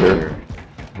 That's up me. here.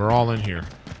 We're all in here.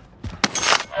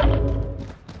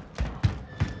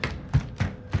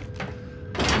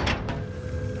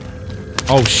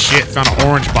 Oh shit! Found an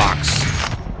orange box.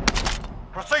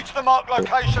 Proceed to the marked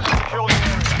location and secure the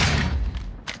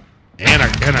area.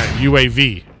 And a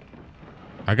UAV.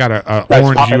 I got a Nice,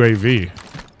 orange pop it. UAV.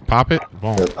 Pop it.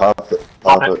 Boom. Yeah, pop it.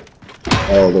 Pop it.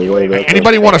 Oh, the way that.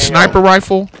 Anybody want a sniper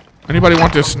rifle? Anybody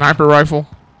want this sniper rifle?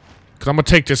 Cause I'm gonna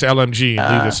take this LMG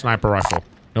and leave this sniper rifle.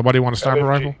 Nobody want a sniper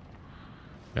rifle?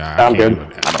 Yeah, I'm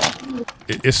good.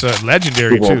 It's a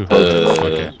legendary too.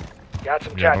 Okay. Got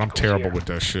some Yeah, but I'm tacticals terrible here. with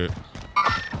that shit.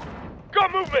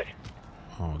 Got movement.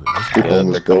 Oh, People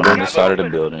in this They're coming on building. the side of the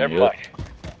building. They're Yep. black.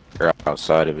 They're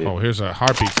outside of it. oh, here's a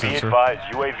heartbeat Be sensor. advised,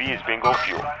 UAV is bingo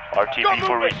fuel. RTB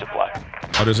for resupply.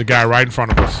 Oh, there's a guy right in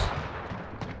front of us.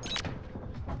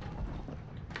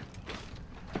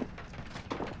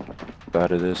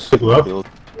 Out of this Good luck.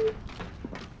 building.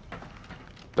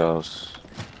 House.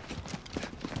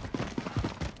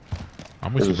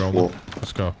 I'm with you, This is bro. cool.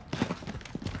 Let's go.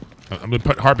 I'm gonna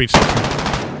put heartbeat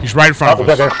sensor. He's right in front Oh, of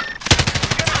us. there.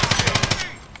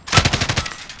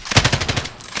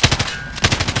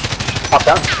 Pop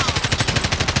down.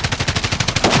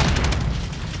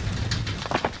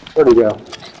 Where'd he go?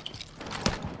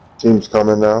 Team's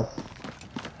coming now.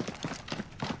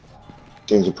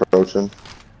 Team's approaching.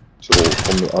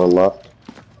 To our left.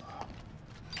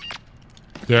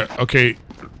 There. Okay.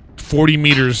 40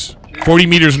 meters. 40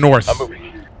 meters north. I'm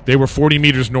moving. They were 40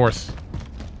 meters north.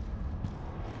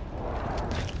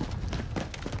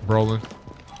 Rolling.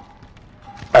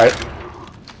 Alright.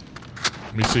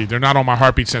 Let me see. They're not on my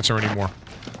heartbeat sensor anymore.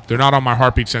 They're not on my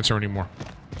heartbeat sensor anymore.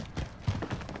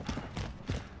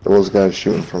 There was guys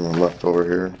shooting from the left over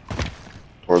here.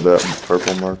 Toward that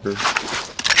purple marker.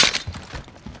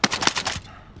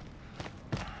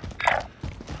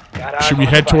 Got eyes Should we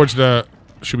on head the towards the?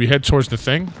 Should we head towards the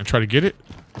thing and try to get it?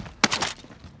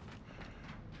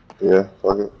 Yeah,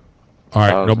 fuck it. All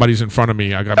right. Nobody's in front of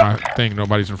me. I got my thing.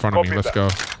 Nobody's in front of me. Let's go.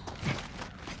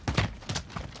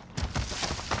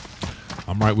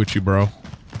 I'm right with you, bro.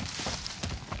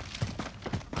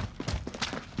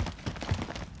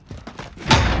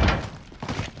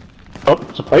 Oh,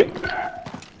 it's a plate.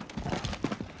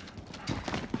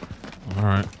 All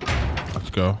right. Let's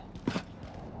go.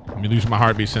 Let me lose my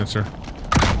heartbeat sensor. All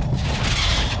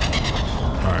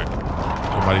right.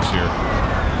 Nobody's here.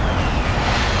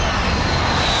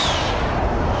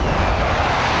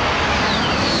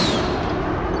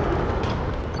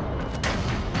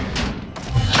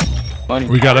 Money.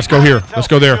 We got. Let's go here. Let's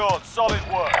go there. Secured.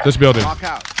 Solid work. This building.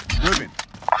 Blackout. Moving.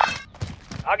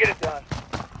 I'll get it done.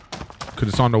 Cause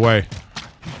it's on the way.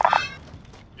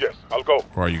 Yes, I'll go.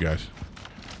 Where are you guys?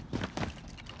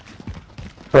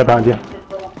 Right behind you.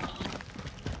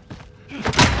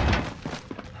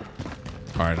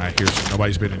 All right. I hear.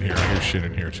 Nobody's been in here. I hear shit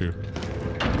in here too.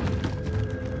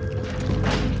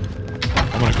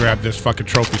 I'm gonna grab this fucking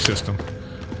trophy system.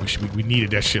 We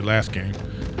needed that shit last game.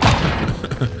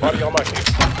 Body on my feet.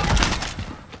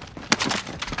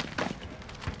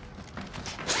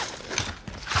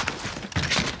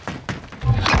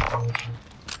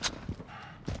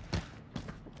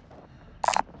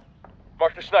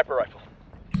 Mark the sniper rifle.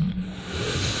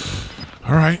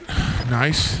 All right.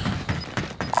 Nice.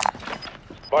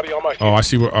 Body on my feet. Oh, I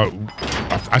see where.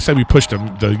 I said we pushed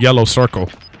the yellow circle.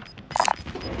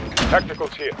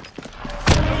 Tacticals here.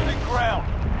 Losing ground.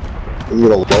 We can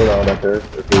get a loadout up there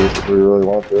if we really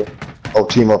want to. Oh,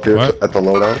 team up here What? at the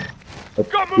loadout.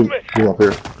 Got movement. Team up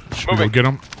here Should we go get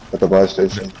them? at the buy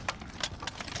station.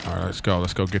 All right, let's go.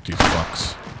 Let's go get these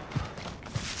fucks.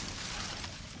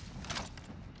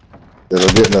 Yeah,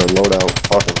 they're getting a loadout,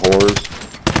 fucking whores.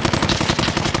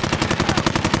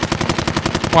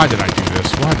 Why did I do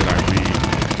this? Why did I read?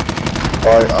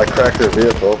 Oh, I cracked their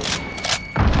vehicle.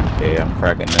 Yeah, I'm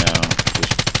cracking now.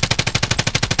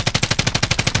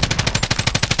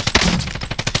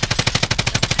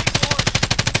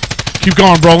 Keep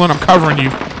going, Roland. I'm covering you.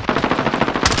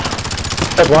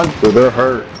 That's one. Dude, they're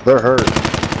hurt. They're hurt.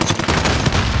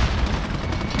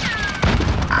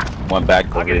 One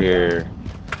back over here.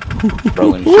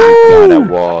 Rolling shit behind that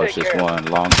wall is just one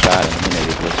long shot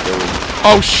eliminated. Let's go.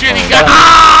 Oh shit, he got.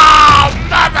 Oh,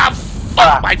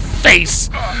 motherfucker, my face.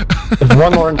 There's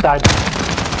one more inside.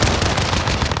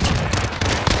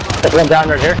 There's one down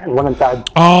right here and one inside.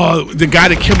 Oh, the guy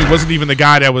that killed me wasn't even the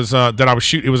guy that was that I was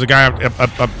shooting. It was a guy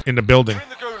up in the building.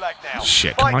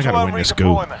 Shit, come on, I gotta win this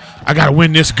goo. I gotta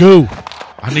win this goo.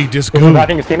 I need this He's goo.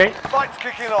 reviving his teammate. Fight's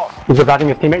kicking off. He's reviving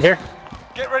his teammate here.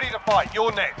 Get ready to fight.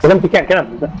 You're next. Get him, he can't get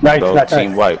him. Nice, Go, nice,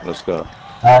 team nice. wipe. Let's go,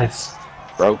 Nice.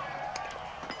 bro.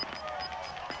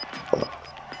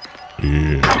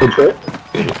 Yeah. Good shit.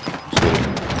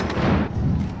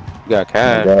 You got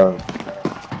cash. Yeah.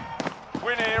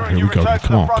 Win here and Here you we go. return to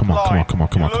Come the on, front come on, come on, line. come on,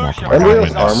 come on, come on, You come on. lose I your gotta Remember win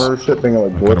this this. armor shipping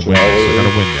like I gotta win glitching this. all I over?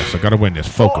 gotta win this. I gotta win this.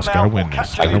 Focus. Gotta win this.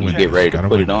 Like Gotta you win get this. ready to Gotta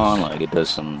put win it on, this. like it does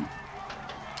some.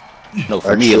 No,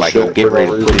 for me, Extra like he'll shit get for ready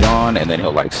no to put it reason. on, and then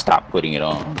he'll like stop putting it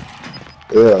on.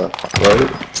 Yeah,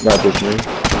 right? Not just me.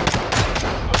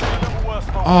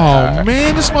 Oh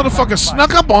man, this motherfucker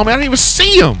snuck up on me. I didn't even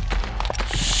see him.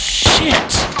 Shit.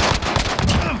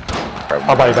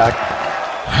 I'll buy you back.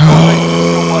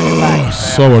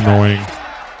 So annoying.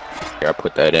 Here, I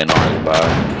put that in on his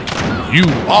body. You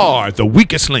are the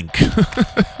weakest link.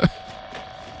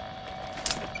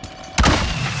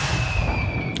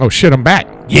 Oh shit, I'm back.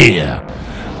 Yeah.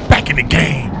 Back in the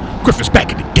game. Griffin's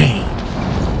back in the game.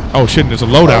 Oh shit, and there's a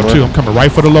loadout too. I'm coming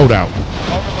right for the loadout.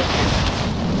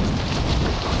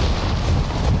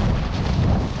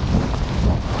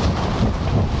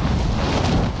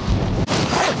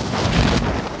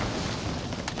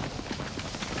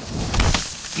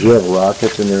 Do you have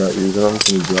rockets and you're not using them?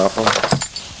 Can you drop them?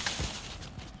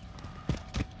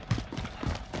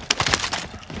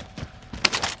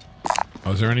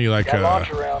 Oh, is there any like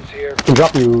Rounds here. Can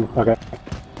drop you. Okay.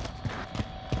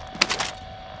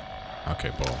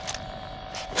 okay, bull.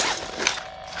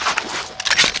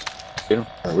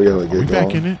 Alright, we gotta get We back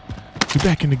going. in it? We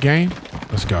back in the game?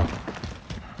 Let's go.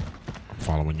 I'm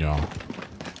following y'all.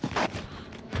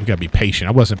 We gotta be patient.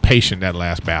 I wasn't patient that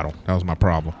last battle. That was my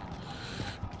problem.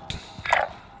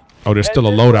 Oh, there's still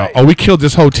a loadout. Oh, we killed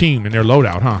this whole team in their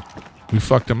loadout, huh? We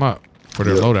fucked them up for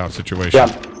their loadout situation.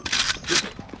 Yeah.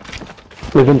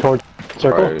 Moving towards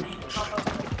circle. Right.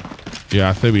 Yeah,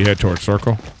 I think we head towards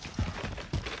circle.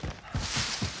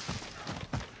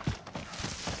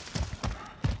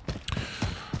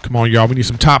 Come on, y'all. We need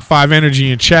some top 5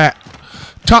 energy in chat.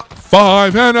 Top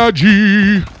 5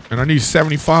 energy. And I need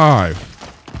 75.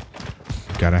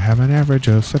 Gotta have an average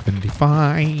of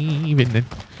 75 in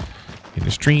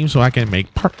the stream so I can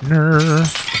make partner.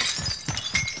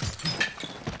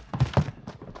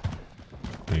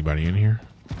 Anybody in here?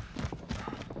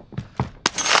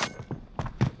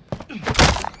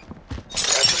 Got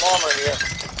some armor here.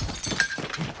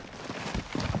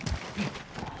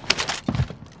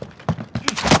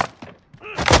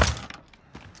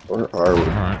 Where are we?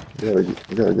 Alright.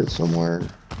 We gotta get somewhere.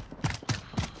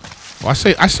 Well, I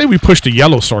say we push the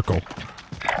yellow circle.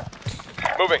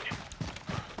 Moving.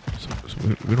 So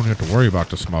we don't have to worry about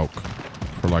the smoke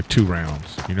for like 2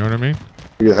 rounds. You know what I mean?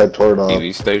 You head toward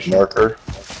TV station. marker.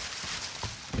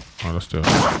 Oh, let's do it.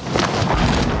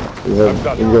 You can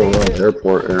go around the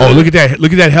airport area. Oh, look at that!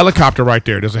 Look at that helicopter right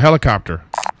there. There's a helicopter.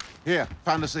 Here,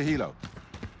 found us a helo.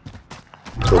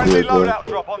 Friendly loadout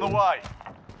drop on the way.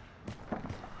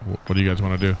 What do you guys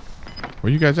want to do?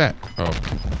 Where you guys at? Oh,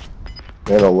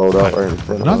 And a loadout right in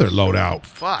front of another us. loadout.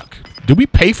 Fuck. Did we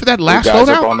pay for that last Guys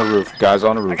up loadout? on the roof. Guys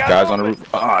on the roof. Guys on the roof.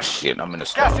 Oh shit! I'm in the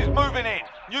Gas storm. is moving in.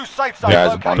 New safe zone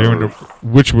Guys up on the They're in the, roof.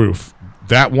 which roof?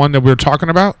 That one that we were talking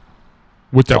about?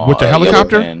 With the Yellow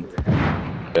helicopter? van.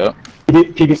 Yep.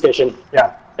 TV station.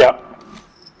 Yeah. Yeah.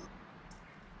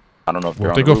 I don't know if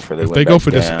Well, they're if on they the go roof or they if went they go back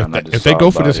for this down. I just if they saw go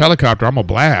a for this body. helicopter, I'm a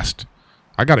blast.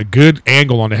 I got a good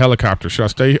angle on the helicopter. Should I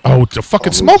stay? Oh, the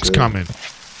fucking smoke's shit. coming.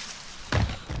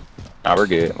 Nah, we're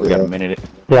good. We got a minute.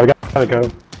 Yeah, we gotta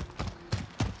go.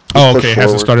 Oh, push okay. It hasn't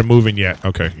forward. started moving yet.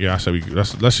 Okay, yeah. So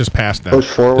let's just pass that. Push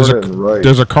forward There's a, and right.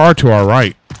 There's a car to our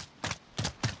right.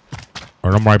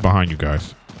 Or I'm right behind you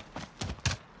guys.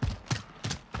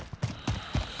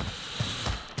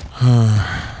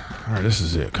 All right, this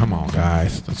is it. Come on,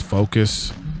 guys. Let's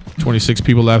focus. 26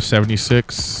 people left.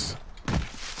 76.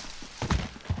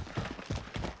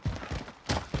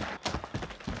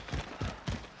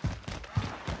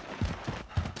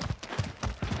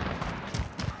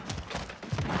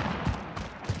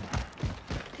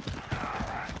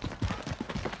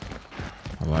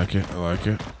 I like it. I like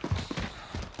it.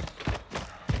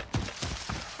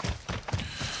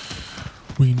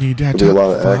 We need that There'll be a top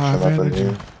lot of 5 action up in energy.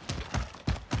 here.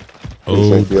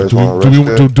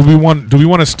 Oh, do we want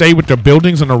to stay with the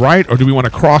buildings on the right, or do we want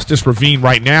to cross this ravine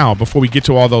right now before we get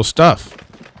to all those stuff?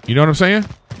 You know what I'm saying?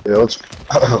 Yeah,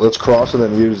 let's cross and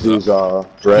then use these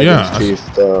dragon's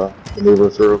teeth to maneuver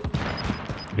through.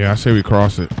 Yeah, I say we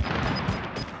cross it.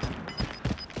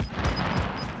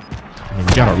 I mean,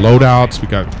 we got our loadouts. We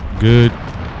got good.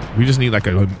 We just need like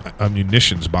a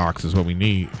munitions box is what we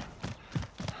need.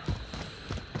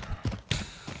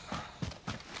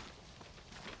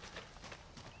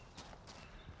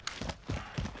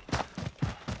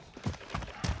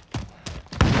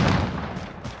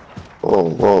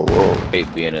 Whoa.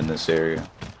 Hate being in this area.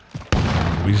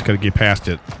 We just got to get past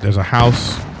it. There's a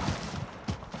house.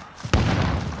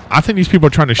 I think these people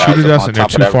are trying to shoot at us and they're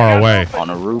too far away. On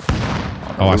the roof.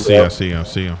 Oh, I see him.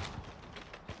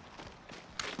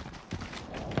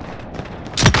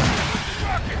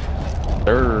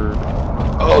 Third.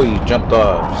 Oh, he jumped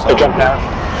off. They jumped out.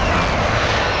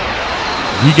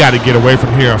 We got to get away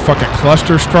from here. A fucking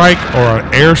cluster strike or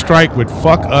an air strike would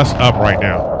fuck us up right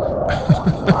now.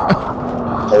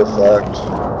 Perfect.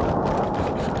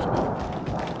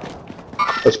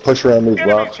 Let's push around these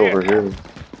rocks over here.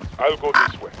 I'll go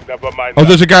this way. Never mind. Oh,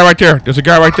 there's a guy right there.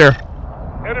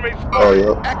 Enemy spotted. Oh,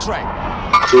 yeah. X-ray.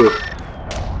 2,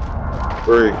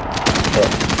 3.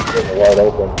 Oh, wide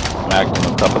open.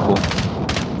 Magnum topical.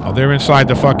 Oh, they're inside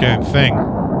the fucking thing.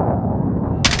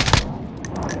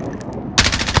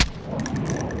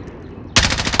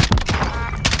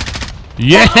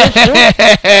 Yeah!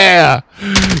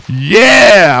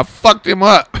 Yeah! I fucked him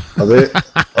up. Are they in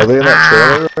that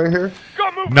trailer right here?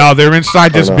 No, they're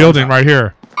inside this building right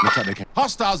here.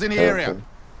 Hostiles in the area. Okay.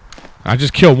 I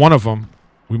just killed one of them.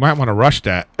 We might want to rush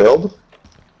that. Killed?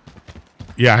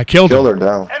 Yeah, I killed him. Killed her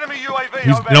down. Enemy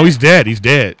UAV No, he's dead. He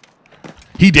dead.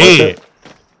 He dead.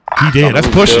 Let's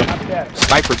push it.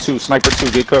 Sniper 2,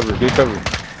 get covered.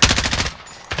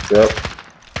 Yep.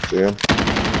 See him.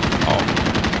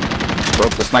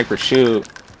 Broke the sniper shield.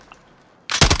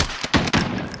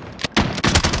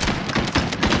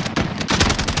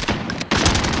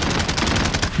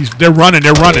 They're running.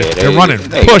 They're running.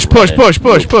 Push.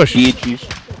 Bitches.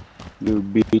 You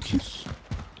bitches.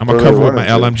 I'm gonna cover with my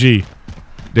LMG.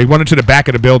 They went into the back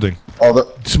of the building.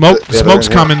 Oh, Smoke's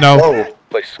coming though. Oh.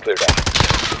 Place is cleared out.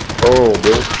 Oh,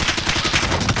 dude.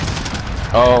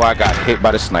 Oh, I got hit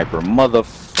by the sniper.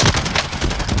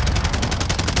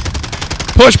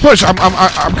 Push.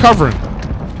 I'm covering.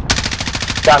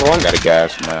 Got one. Got a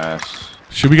gas mask.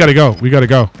 Shit, we gotta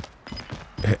go.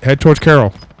 Head towards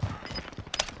Carol.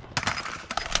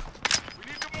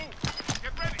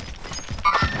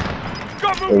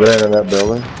 They ran in that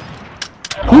building.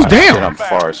 Who's down? I'm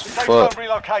far as fuck.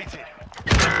 relocated.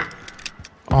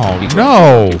 Oh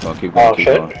no! Keep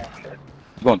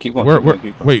going. Keep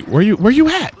going. Wait, where you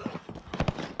at?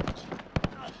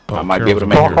 I might be able to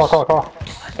make it. Call.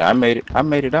 Yeah, I made it.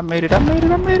 Yeah.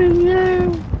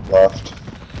 Left.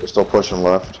 They're still pushing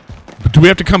left. Do we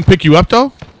have to come pick you up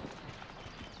though?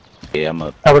 Yeah, I'm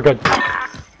up. Oh, we're good.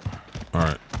 All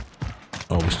right.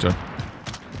 Oh, we still.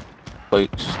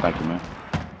 Plates. Thank you, man.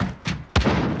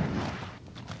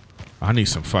 I need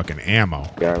some fucking ammo.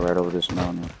 Guy right over this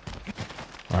mountain.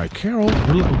 All right, Carol,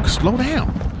 slow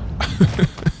down.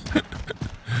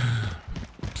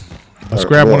 Let's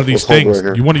grab one of these things.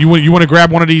 Right you want to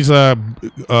grab one of these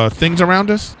things around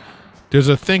us? There's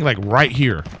a thing like right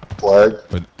here. Flag.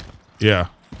 But yeah.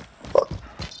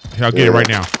 Here, I'll get it right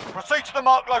now. Proceed to the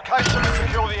marked location and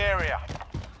secure the area.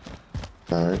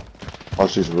 Alright.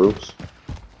 Watch these roofs.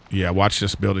 Yeah, watch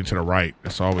this building to the right.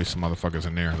 There's always some motherfuckers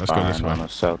in there. Let's go this way.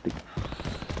 Southie.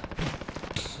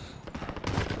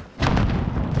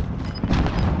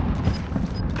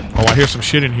 Oh, I hear some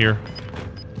shit in here.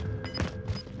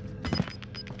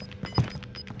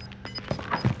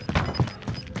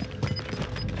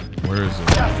 Where is it?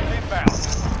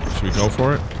 Should we go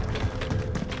for it?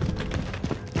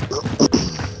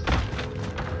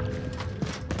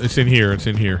 It's in here.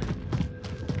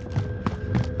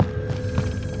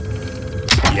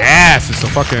 Yes, it's a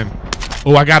fucking.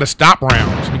 Oh, I got a stop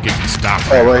round. Let me get these stop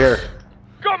rounds. Oh, right here.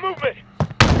 Got movement.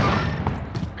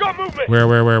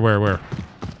 Where?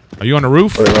 Are you on the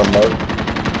roof? Wait, I'm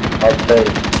paid.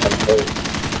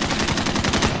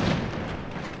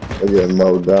 They're getting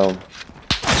mowed down.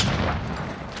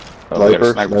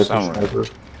 Sniper.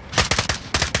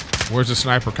 Where's the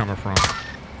sniper coming from?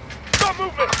 Got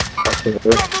movement.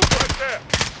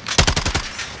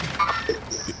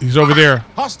 He's over there.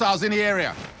 Hostiles in the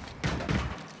area.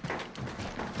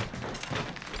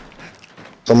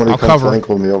 Somebody I'll come cover. flank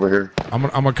with me over here. I'm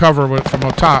gonna cover from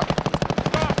up top.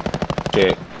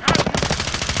 Shit.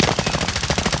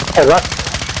 Hey, left.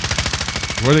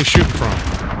 Where are they shooting from?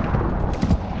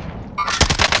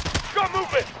 Got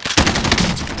movement.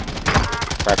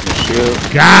 Cracking the shield.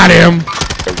 Got him.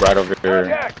 They're right over here.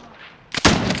 Contact.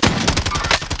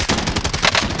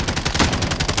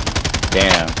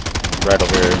 Damn. Right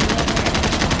over here.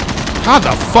 How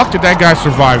the fuck did that guy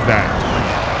survive that?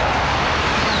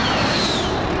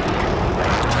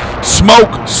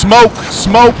 Smoke, smoke,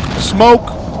 smoke,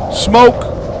 smoke,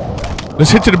 smoke.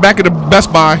 Let's hit to the back of the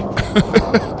Best Buy.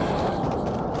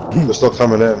 They're still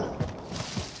coming in.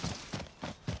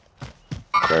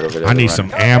 Right over there. I need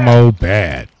some ammo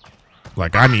bad.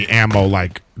 Like, I need ammo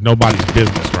like nobody's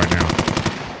business right now.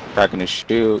 Cracking the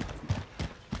shield.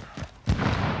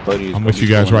 Buddies, I'm with you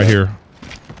guys right here.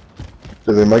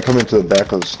 So they might come into the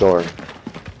back of the store.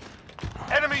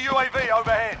 Enemy UAV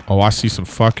overhead. Oh, I see some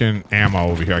fucking ammo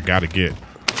over here I gotta get.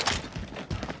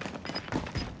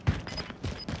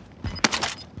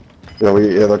 Yeah,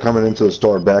 they're coming into the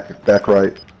store back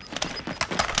right.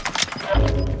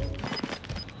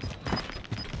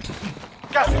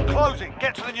 Gas is closing.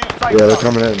 Get to the new safe Yeah, they're zone.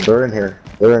 coming in. They're in here.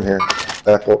 They're in here.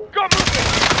 Back up. Got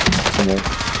movement. Come in.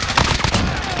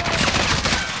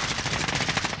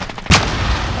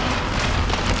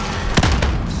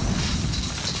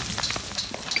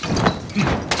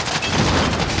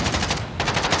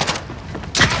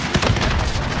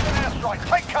 Airstrike.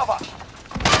 Take cover.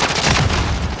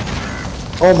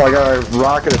 Oh my god, I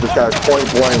rocketed this guy point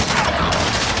blank.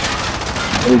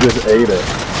 And he just ate it.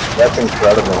 That's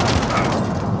incredible.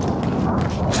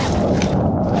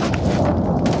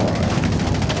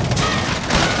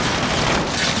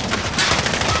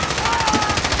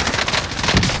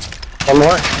 One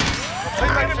more.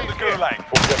 Teammates in the gulag.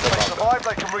 If they survive,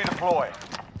 they can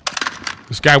redeploy.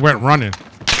 This guy went running.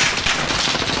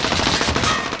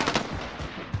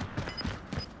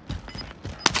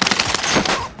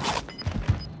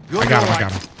 I got him, I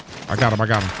got him. I got him, I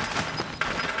got him.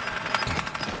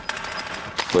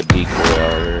 Put decoy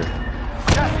out here.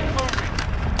 Gas is moving.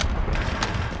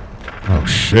 Oh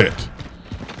shit.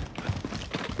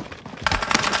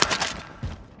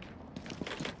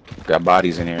 Got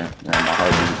bodies in here. They're in my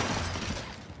heartbeat.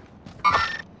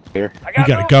 Here. We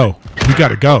gotta go. We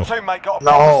gotta go. Teammate got a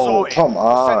No, problem sorted. come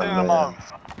on, Sending them man. home.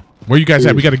 Where you guys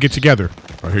at? We gotta get together.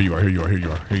 Oh, here you are, here you are, here you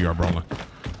are. Here you are, Brolin.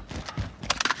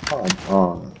 Come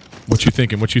on. What you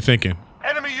thinking? What you thinking?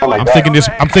 Enemy I'm UAV thinking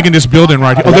overhead. this building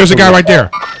right here. Oh, there's a guy right there.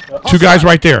 Two guys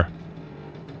right there.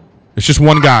 It's just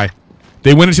one guy.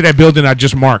 They went into that building I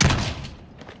just marked.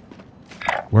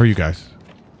 Where are you guys?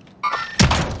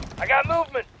 I got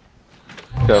movement.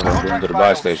 Cover, I'm going to the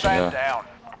buy station, Stand yeah. down.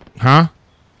 Huh?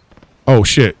 Oh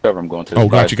shit. Cover, I'm going to the Oh,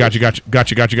 buy got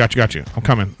you. I'm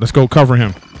coming. Let's go cover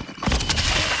him.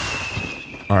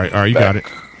 All right, you got it.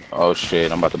 Oh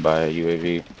shit, I'm about to buy a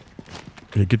UAV.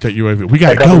 Yeah, get that UAV. We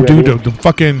gotta go, dude. The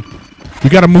fucking. We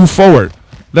gotta move forward.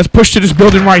 Let's push to this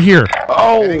building right here.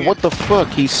 Oh, what the fuck?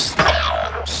 He's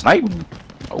sniping.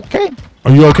 Okay.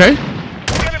 Are you okay?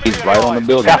 He's right on the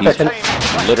building. He's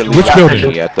literally Which building?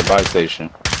 me at the buy station.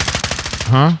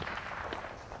 Huh?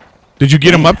 Did you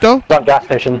get him up though? It's on gas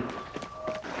station.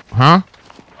 Huh?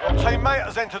 Your teammate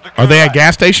has entered the Are they at gulag.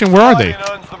 in station? Where are they?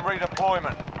 Battalion earns them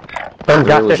redeployment. From Where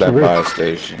gas was that station buy roof.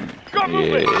 station? Got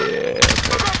movement. Yeah.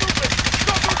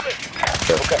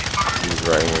 Okay. He's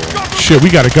right here. Shit, we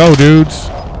gotta go, dudes.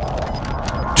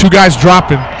 Two guys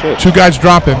dropping. Two guys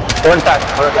dropping. We're inside.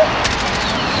 We're inside.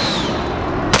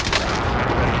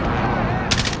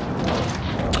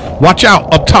 Watch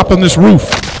out, up top on this roof.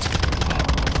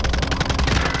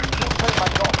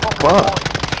 Teammate got a problem sorted.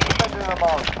 Sending them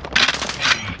home.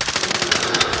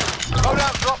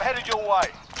 Loadout drop headed your way.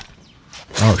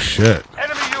 Oh shit.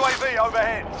 Enemy UAV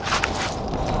overhead.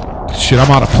 Shit,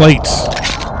 I'm out of plates.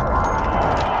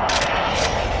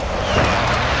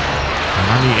 And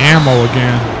I need ammo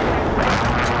again.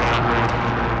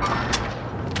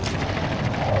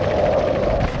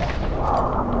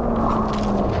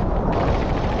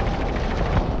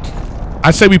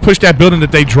 I say we push that building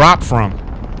that they dropped from.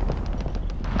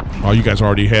 Oh, you guys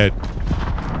already had.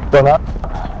 Going up.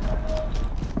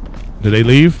 Did they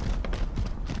leave?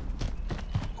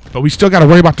 But we still got to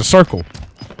worry about the circle.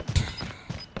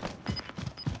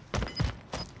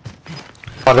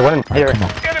 Oh, they went in here. Come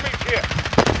on. Enemies here.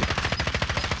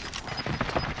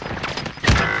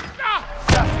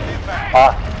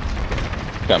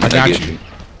 Got my I got nigga. you.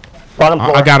 Bottom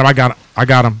floor. I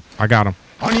got him.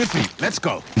 On your feet. Let's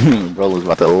go. Bro was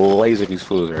about to laser these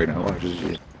fools right now. Watch this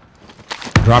shit.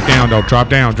 Drop down, though. Drop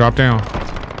down.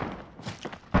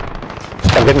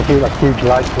 I'm getting through like huge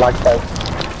light spikes.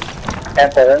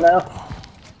 Can't stay there now.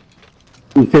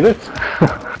 You see this?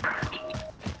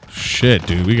 Shit,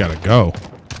 dude. We got to go.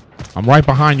 I'm right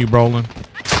behind you, Brolin.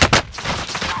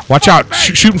 Watch out!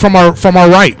 Shooting from our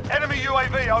right. Enemy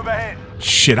UAV overhead.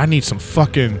 Shit! I need some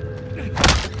fucking.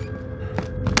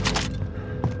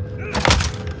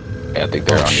 Yeah, I think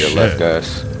they're on your left,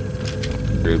 guys.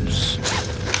 Groups.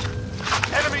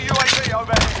 Enemy UAV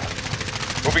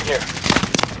overhead. Moving here.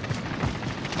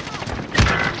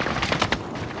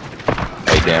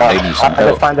 Hey, damn, they need some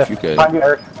help. Find You could. you,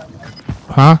 Eric.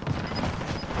 Huh?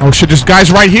 Oh shit! This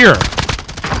guy's right here.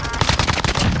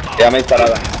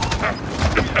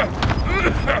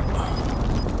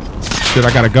 Shit!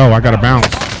 I gotta go. I gotta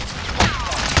bounce.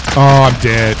 Oh, I'm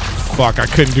dead. Fuck! I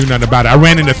couldn't do nothing about it. I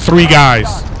ran into 3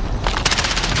 guys.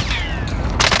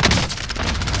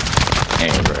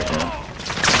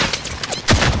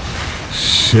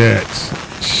 Shit.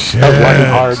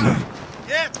 Hard.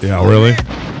 Yeah, really?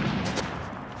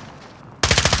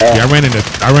 Yeah, I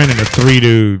ran into 3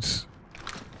 dudes.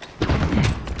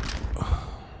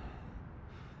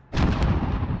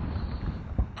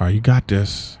 All right, you got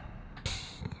this.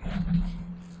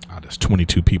 Oh, there's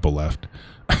 22 people left.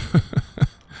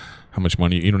 How much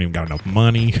money? You don't even got enough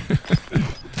money.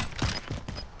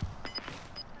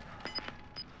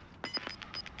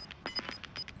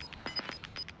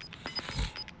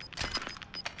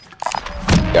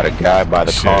 Got a guy by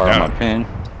the car on my pin.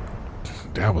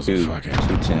 That was a fucking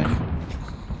 210.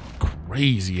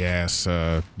 crazy ass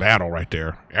battle right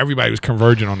there. Everybody was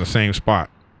converging on the same spot.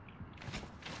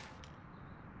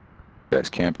 Guys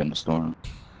camping the storm.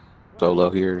 Solo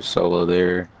here, solo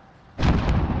there.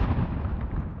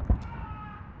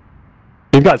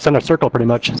 You've got center circle pretty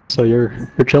much, so you're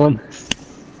chilling.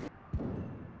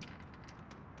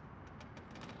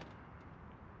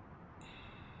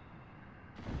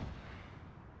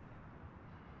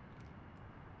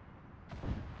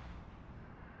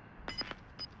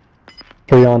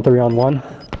 Three on one.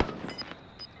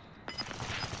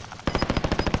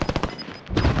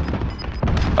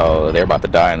 Oh, they're about to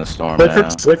die in the storm Wait now.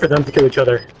 for them to kill each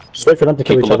other. Just wait for them to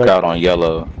kill Keep a each other. lookout on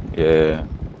yellow. Yeah.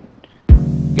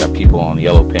 Got people on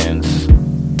yellow pins.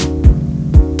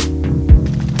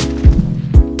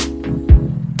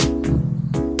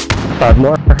 Five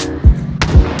more.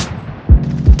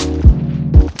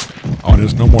 Oh,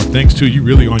 there's no more things too. You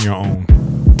really on your own.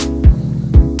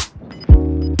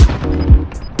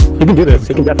 You can do this.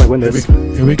 You can definitely win this.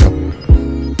 Here we go.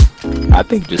 I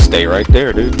think just stay right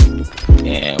there, dude.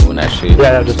 And when that shit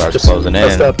starts closing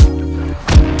in. Up.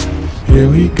 Here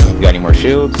we go. You got any more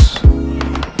shields?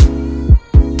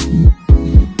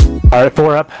 Alright,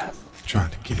 4 up.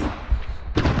 Trying to get it.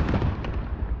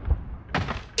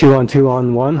 2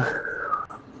 on 1.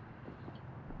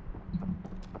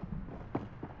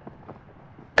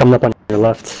 Coming up on your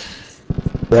left.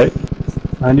 Right.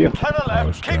 Behind you. 10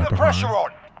 left. Keep the pressure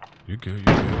on. You're good.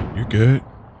 You're good.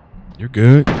 You're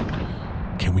good.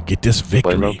 Can we get this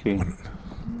victory?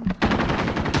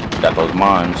 Got those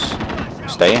mines.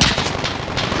 Stay in.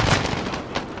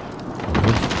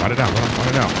 Fight it out. Let him fight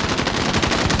it out.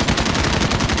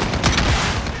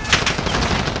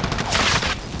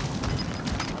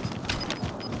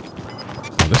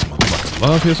 Oh, this motherfucker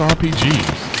love his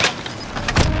RPGs.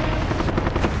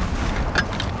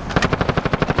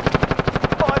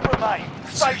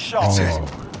 Stay sharp. Oh.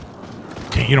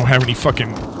 Dang, you don't have any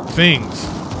fucking things.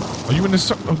 Are you in this?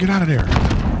 Oh, get out of there.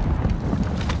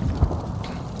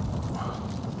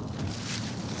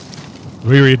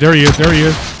 There he is. There he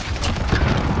is.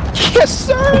 Yes,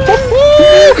 sir!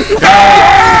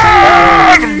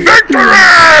 Victory!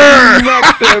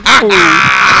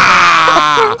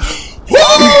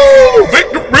 Woo!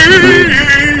 Victory!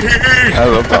 That's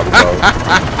what I'm talking about.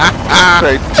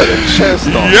 Straight to the chest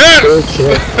on. Yes! Good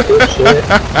shit.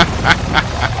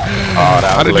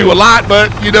 I didn't do a lot, but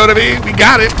you know what I mean? We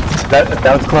got it. That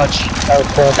was clutch.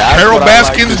 Harold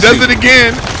Baskins does it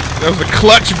again. That was a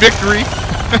clutch victory.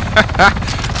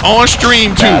 On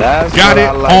stream, too. Got it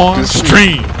on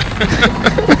stream.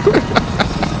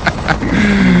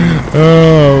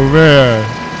 Oh, man.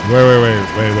 Wait.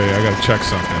 I gotta check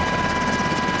something.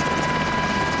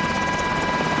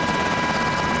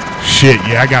 Shit,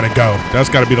 yeah, I gotta go. That's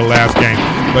gotta be the last game.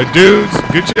 But dudes,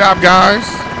 good job, guys.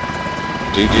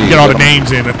 GG. Get all the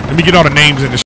names in. Let me get all the names in the